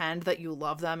of pretend that you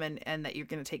love them and that you're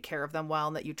going to take care of them well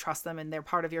and that you trust them and they're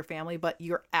part of your family, but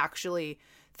you're actually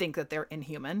think that they're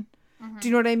inhuman. Do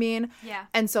you know what I mean? Yeah.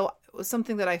 And so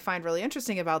something that I find really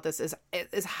interesting about this is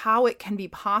how it can be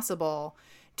possible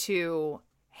to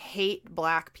hate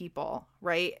Black people,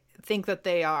 right? Think that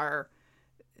they are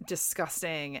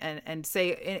disgusting and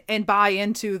say and buy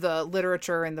into the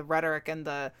literature and the rhetoric and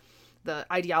the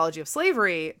ideology of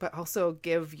slavery, but also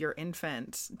give your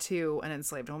infant to an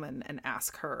enslaved woman and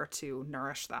ask her to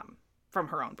nourish them from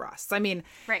her own breasts. I mean,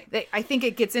 right. I think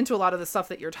it gets into a lot of the stuff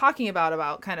that you're talking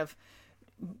about kind of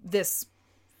this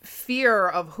fear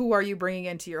of who are you bringing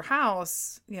into your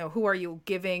house, who are you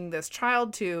giving this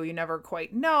child to, you never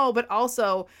quite know, but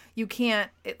also you can't,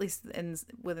 at least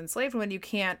with enslaved women, you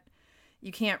can't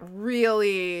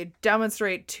really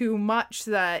demonstrate too much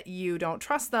that you don't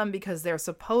trust them because they're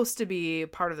supposed to be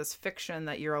part of this fiction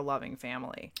that you're a loving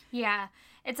family. Yeah.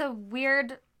 It's a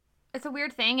weird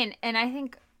thing. And I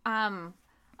think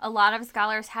a lot of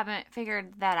scholars haven't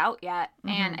figured that out yet. Mm-hmm.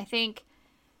 And I think,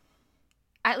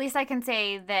 at least I can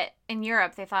say that in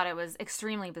Europe, they thought it was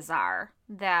extremely bizarre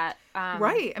that...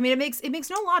 right. I mean, it makes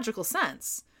no logical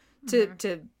sense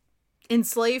to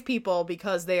enslave people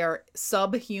because they are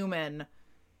subhuman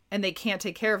and they can't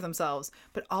take care of themselves,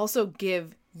 but also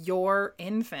give your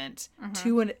infant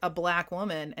to a black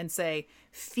woman and say,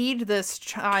 feed this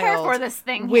child care for this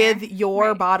thing with here.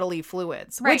 your bodily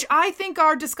fluids, which I think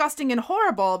are disgusting and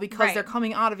horrible because they're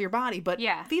coming out of your body, but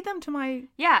feed them to my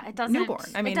it doesn't, newborn.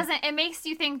 I mean, it makes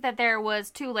you think that there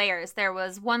was two layers. There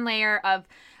was one layer of,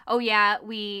 oh yeah,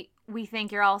 we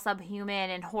think you're all subhuman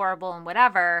and horrible and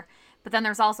whatever, but then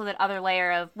there's also that other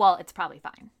layer of, well, it's probably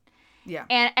fine. Yeah.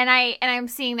 And I'm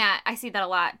seeing that, I see that a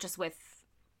lot just with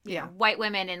you know, white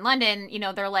women in London, you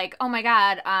know, they're like, oh my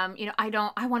God, you know,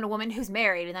 I want a woman who's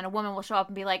married. And then a woman will show up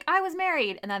and be like, I was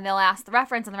married. And then they'll ask the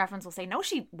reference and the reference will say, no,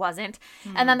 she wasn't.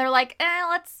 Mm. And then they're like,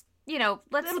 it'll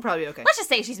probably be okay. Let's just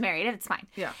say she's married and it's fine.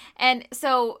 Yeah. And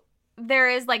so there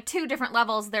is like two different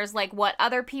levels. There's like what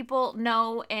other people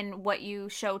know and what you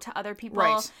show to other people.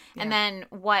 Right. Yeah. And then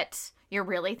what you're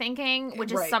really thinking,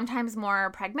 which is sometimes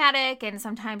more pragmatic and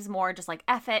sometimes more just like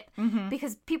F it,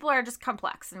 because people are just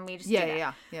complex and we just do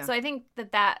that. Yeah. So I think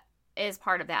that is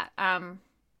part of that. And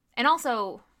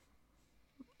also,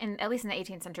 at least in the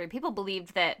 18th century, people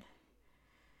believed that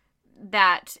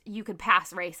you could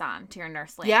pass race on to your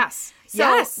nursling. Yes.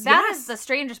 So that is the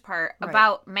strangest part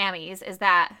about mammies, is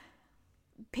that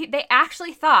they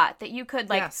actually thought that you could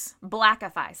like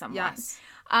blackify someone. Yes.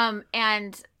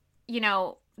 And you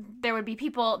know, there would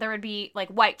be like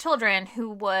white children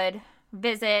who would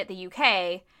visit the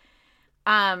UK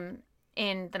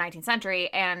in the 19th century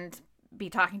and be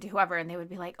talking to whoever, and they would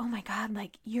be like, oh my God,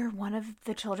 like you're one of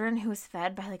the children who was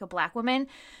fed by like a black woman.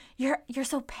 You're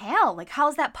so pale. Like, how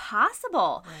is that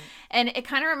possible? Right. And it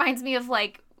kind of reminds me of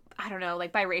like, I don't know,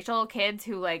 like biracial kids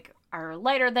who like are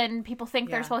lighter than people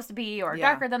think they're supposed to be, or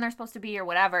darker than they're supposed to be, or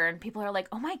whatever. And people are like,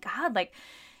 oh my God, like,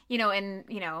 you know, and,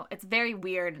 you know, it's very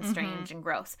weird and strange and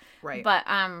gross. Right. But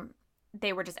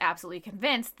they were just absolutely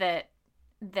convinced that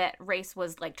race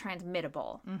was, like,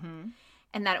 transmittable. Mm-hmm.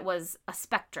 And that it was a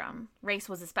spectrum. Race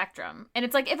was a spectrum. And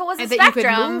it's like, if it was a spectrum... that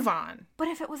you could move on. But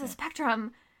if it was a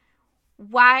spectrum,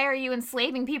 why are you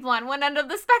enslaving people on one end of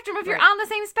the spectrum if you're on the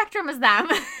same spectrum as them?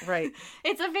 Right.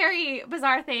 It's a very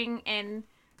bizarre thing, and...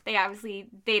 they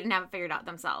didn't have it figured out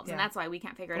themselves, and that's why we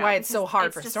can't figure it out. Why it's so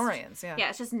hard for historians, Yeah,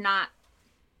 it's just not...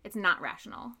 it's not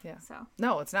rational. Yeah. So.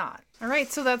 No, it's not. All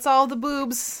right. So that's all the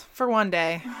boobs for one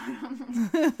day.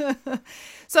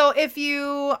 So if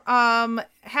you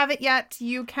haven't yet,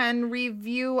 you can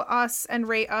review us and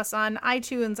rate us on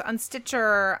iTunes, on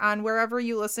Stitcher, on wherever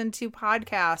you listen to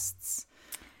podcasts.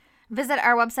 Visit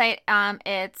our website.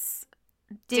 It's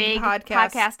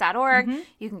digpodcast.org. Mm-hmm.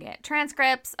 You can get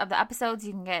transcripts of the episodes.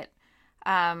 You can get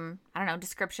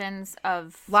descriptions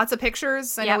of lots of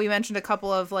pictures. I know we mentioned a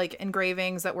couple of like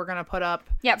engravings that we're going to put up.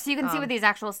 Yep. So you can see what these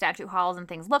actual statute halls and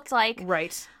things looked like.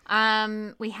 Right.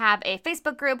 We have a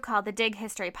Facebook group called the Dig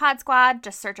History Pod Squad.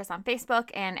 Just search us on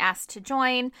Facebook and ask to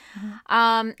join.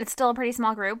 Mm-hmm. It's still a pretty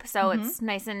small group, so it's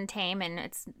nice and tame and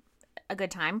it's a good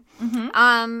time.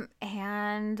 Mm-hmm.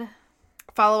 And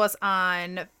follow us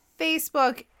on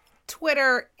Facebook,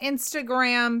 Twitter,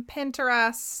 Instagram,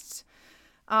 Pinterest.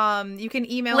 You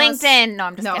can email LinkedIn. No,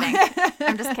 I'm just kidding.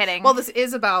 I'm just kidding. Well, this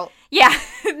is about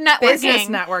networking. Business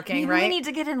networking, right? We need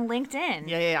to get in LinkedIn.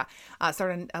 Yeah.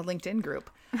 Start a LinkedIn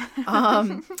group.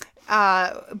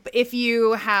 If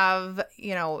you have,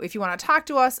 if you want to talk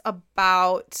to us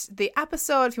about the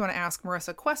episode, if you want to ask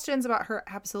Marissa questions about her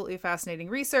absolutely fascinating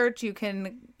research, you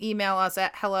can email us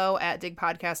at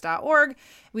hello@digpodcast.org.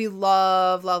 We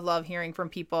love hearing from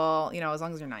people, as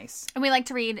long as you're nice. And we like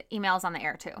to read emails on the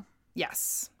air too.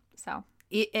 Yes. So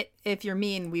if you're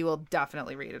mean, we will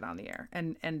definitely read it on the air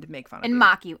and make fun of you. And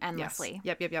mock you endlessly.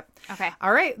 Yes. Yep. Okay.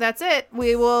 All right. That's it.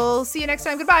 We will see you next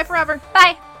time. Goodbye forever.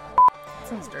 Bye. That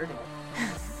sounds dirty.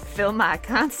 Fill my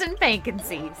constant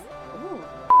vacancies. Ooh.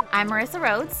 I'm Marissa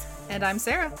Rhodes. And I'm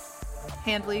Sarah.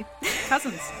 Handley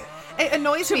Cousins. It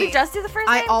annoys Should me. we just do the first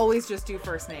I name? always just do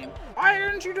first name. Why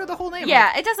didn't you do the whole name?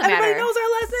 Yeah, it doesn't matter. Everybody knows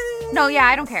our last name. No, yeah,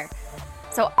 I don't care.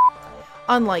 So,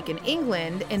 Unlike in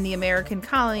England, in the American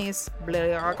colonies,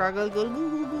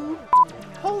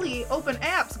 holy open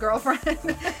apps, girlfriend.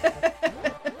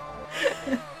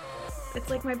 it's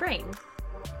like my brain.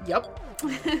 Yep.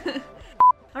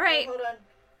 All right. Hold on.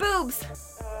 Boobs.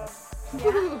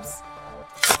 Boobs.